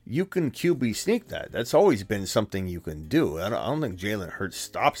 you can QB sneak that. That's always been something you can do. I don't think Jalen Hurts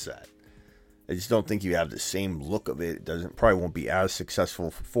stops that. I just don't think you have the same look of it. It probably won't be as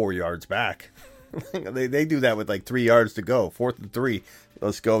successful 4 yards back. they do that with 3 yards to go, 4th and 3.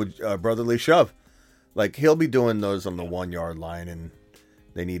 Let's go, brotherly shove. He'll be doing those on the 1 yard line, and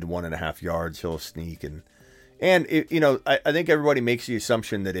they need 1.5 yards. He'll sneak and I think everybody makes the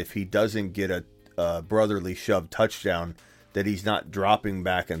assumption that if he doesn't get a brotherly shove touchdown, that he's not dropping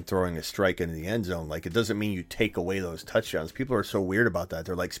back and throwing a strike into the end zone. It doesn't mean you take away those touchdowns. People are so weird about that.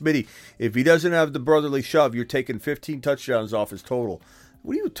 They're like, Smitty, if he doesn't have the brotherly shove, you're taking 15 touchdowns off his total.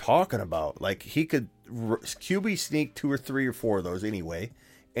 What are you talking about? He could QB sneak 2 or 3 or 4 of those anyway,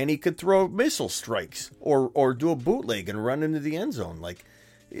 and he could throw missile strikes or do a bootleg and run into the end zone.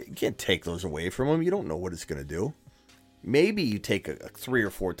 You can't take those away from him. You don't know what it's going to do. Maybe you take a 3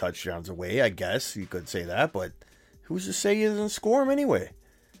 or 4 touchdowns away, I guess. You could say that, but who's to say he doesn't score them anyway?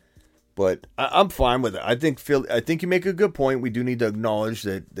 But I'm fine with it. I think you make a good point. We do need to acknowledge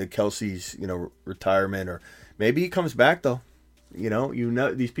that Kelsey's retirement, or maybe he comes back though.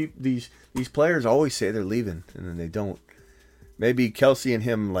 These people, these players always say they're leaving and then they don't. Maybe Kelsey and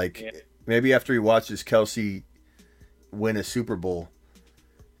him, maybe after he watches Kelsey win a Super Bowl,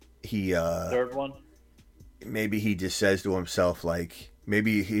 he third one. Maybe he just says to himself,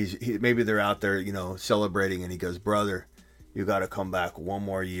 maybe maybe they're out there, celebrating, and he goes, "Brother, you got to come back one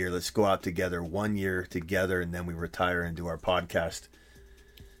more year. Let's go out together 1 year together, and then we retire and do our podcast,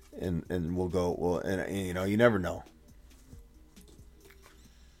 and we'll go." Well, and you never know.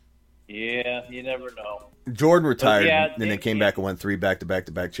 Yeah, you never know. Jordan retired, and then they came back and won 3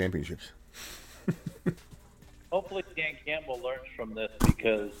 back-to-back championships. Hopefully Dan Campbell learns from this,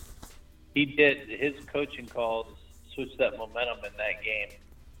 because his coaching calls switched that momentum in that game.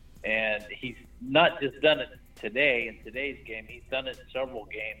 And he's not just done it today in today's game. He's done it in several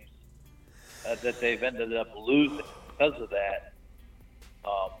games that they've ended up losing because of that,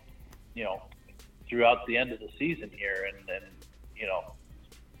 throughout the end of the season here. And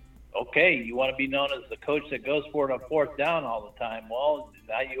okay, you want to be known as the coach that goes for it on 4th down all the time. Well,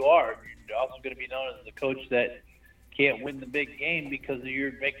 now you are. You're also going to be known as the coach that can't win the big game because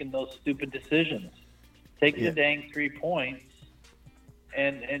you're making those stupid decisions. Take the dang 3 points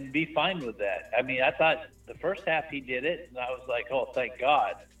and be fine with that. I mean, I thought the first half he did it, and I was like, oh, thank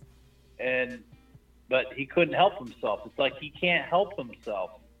God. But he couldn't help himself. It's like he can't help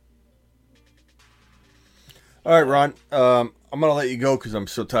himself. All right, Ron. I'm going to let you go because I'm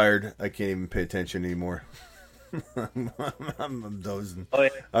so tired. I can't even pay attention anymore. I'm dozing. Oh, yeah.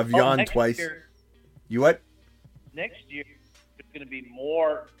 I've yawned twice. You what? Next year, it's going to be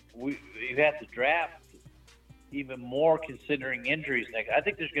more. You have to draft even more considering injuries. I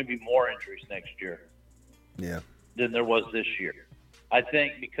think there's going to be more injuries next year. Yeah. Than there was this year. I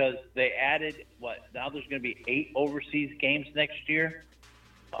think because they added, now there's going to be 8 overseas games next year.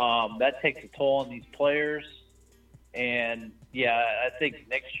 That takes a toll on these players. And yeah, I think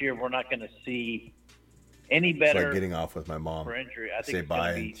next year we're not going to see any It's better like getting off with my mom. for injury. I Say think it's bye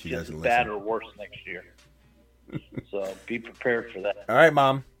going to and be she just as doesn't bad listen. or worse next year. So be prepared for that. All right,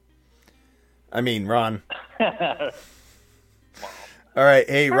 Mom. I mean, Ron. All right.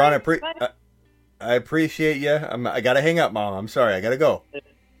 Hey, Ron, I appreciate you. I got to hang up, Mom. I'm sorry. I got to go.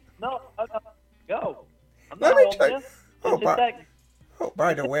 No, go. I'm Let not me holding tell you. you. It's just that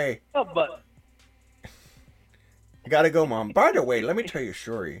By the way. but I got to go, Mom. By the way, let me tell you a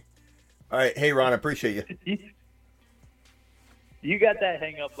story. All right. Hey, Ron, I appreciate you. You got that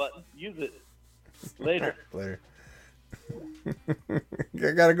hang up button. Use it. Later. Later.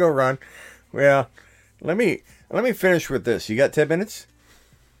 I got to go, Ron. Well, let me finish with this. You got 10 minutes?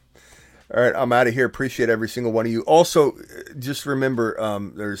 All right, I'm out of here. Appreciate every single one of you. Also, just remember,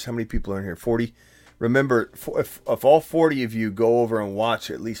 there's how many people are in here? 40. Remember, if all 40 of you go over and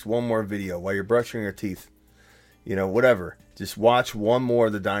watch at least one more video while you're brushing your teeth, whatever. Just watch one more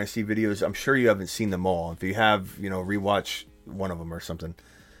of the Dynasty videos. I'm sure you haven't seen them all. If you have, rewatch one of them or something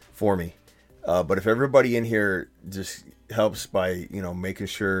for me. But if everybody in here just helps by, making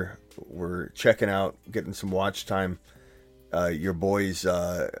sure we're checking out, getting some watch time, your boys'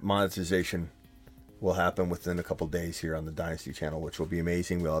 monetization will happen within a couple days here on the Dynasty channel, which will be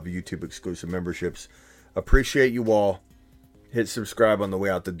amazing. We'll have YouTube exclusive memberships. Appreciate you all. Hit subscribe on the way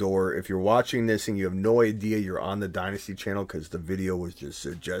out the door. If you're watching this and you have no idea you're on the Dynasty channel because the video was just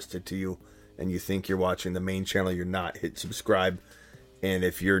suggested to you and you think you're watching the main channel, you're not. Hit subscribe. And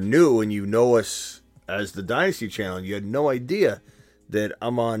if you're new and you know us as the Dynasty channel and you had no idea that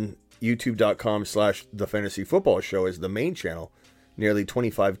I'm on youtube.com/The Fantasy Football Show as the main channel, nearly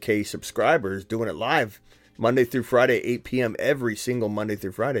 25K subscribers, doing it live Monday through Friday, 8 p.m. every single Monday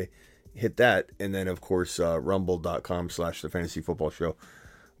through Friday. Hit that. And then, of course, rumble.com/The Fantasy Football Show.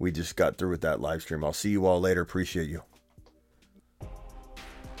 We just got through with that live stream. I'll see you all later. Appreciate you.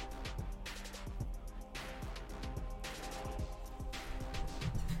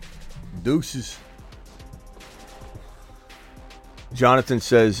 Deuces. Jonathan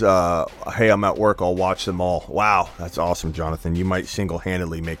says, hey, I'm at work. I'll watch them all. Wow, that's awesome, Jonathan. You might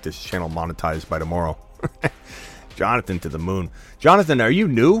single-handedly make this channel monetized by tomorrow. Jonathan to the moon. Jonathan, are you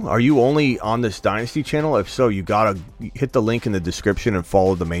new? Are you only on this Dynasty channel? If so, you got to hit the link in the description and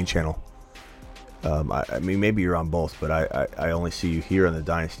follow the main channel. I mean, maybe you're on both, but I only see you here on the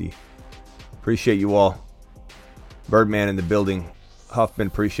Dynasty. Appreciate you all. Birdman in the building. Huffman,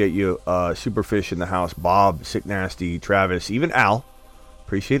 appreciate you. Superfish in the house. Bob, Sick Nasty, Travis, even Al.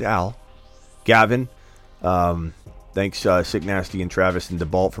 Appreciate Al. Gavin. Thanks, Sick Nasty and Travis and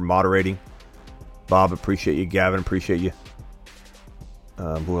DeBalt for moderating. Bob, appreciate you. Gavin, appreciate you.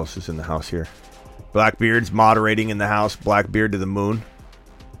 Who else is in the house here? Blackbeard's moderating in the house. Blackbeard to the moon.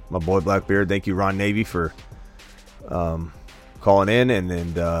 My boy Blackbeard. Thank you, Ron Navy, for calling in.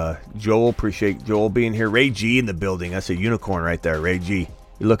 And Joel, appreciate Joel being here. Ray G in the building. That's a unicorn right there, Ray G.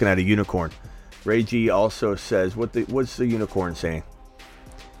 You're looking at a unicorn. Ray G also says, what's the unicorn saying?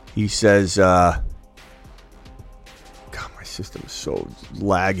 He says, God, my system is so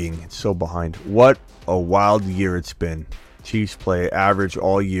lagging. It's so behind. What a wild year it's been. Chiefs play average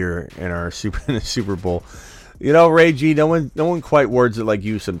all year in the Super Bowl. Ray G, no one quite words it like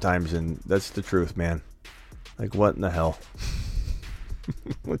you sometimes, and that's the truth, man. Like, what in the hell?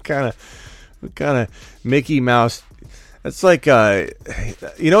 What kind of Mickey Mouse? That's like, you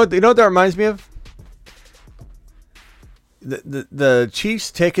know what that reminds me of? The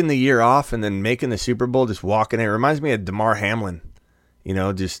Chiefs taking the year off and then making the Super Bowl, just walking in. It reminds me of DeMar Hamlin,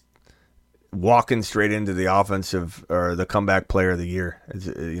 just walking straight into the offensive or the comeback player of the year,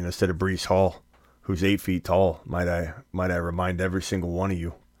 instead of Breece Hall, who's 8 feet tall. Might I remind every single one of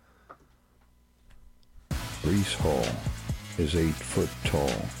you. Breece Hall is 8 foot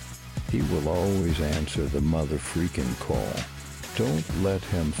tall. He will always answer the mother freaking call. Don't let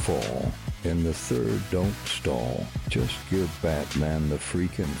him fall. In the third, don't stall. Just give Batman the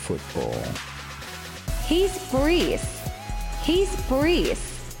freaking football. He's Breece. He's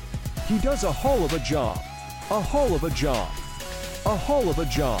Breece. He does a whole of a job. A whole of a job. A whole of a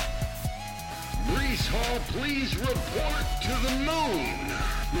job. Breece Hall, please report to the moon.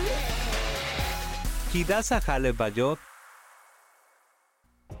 He does a jale bayot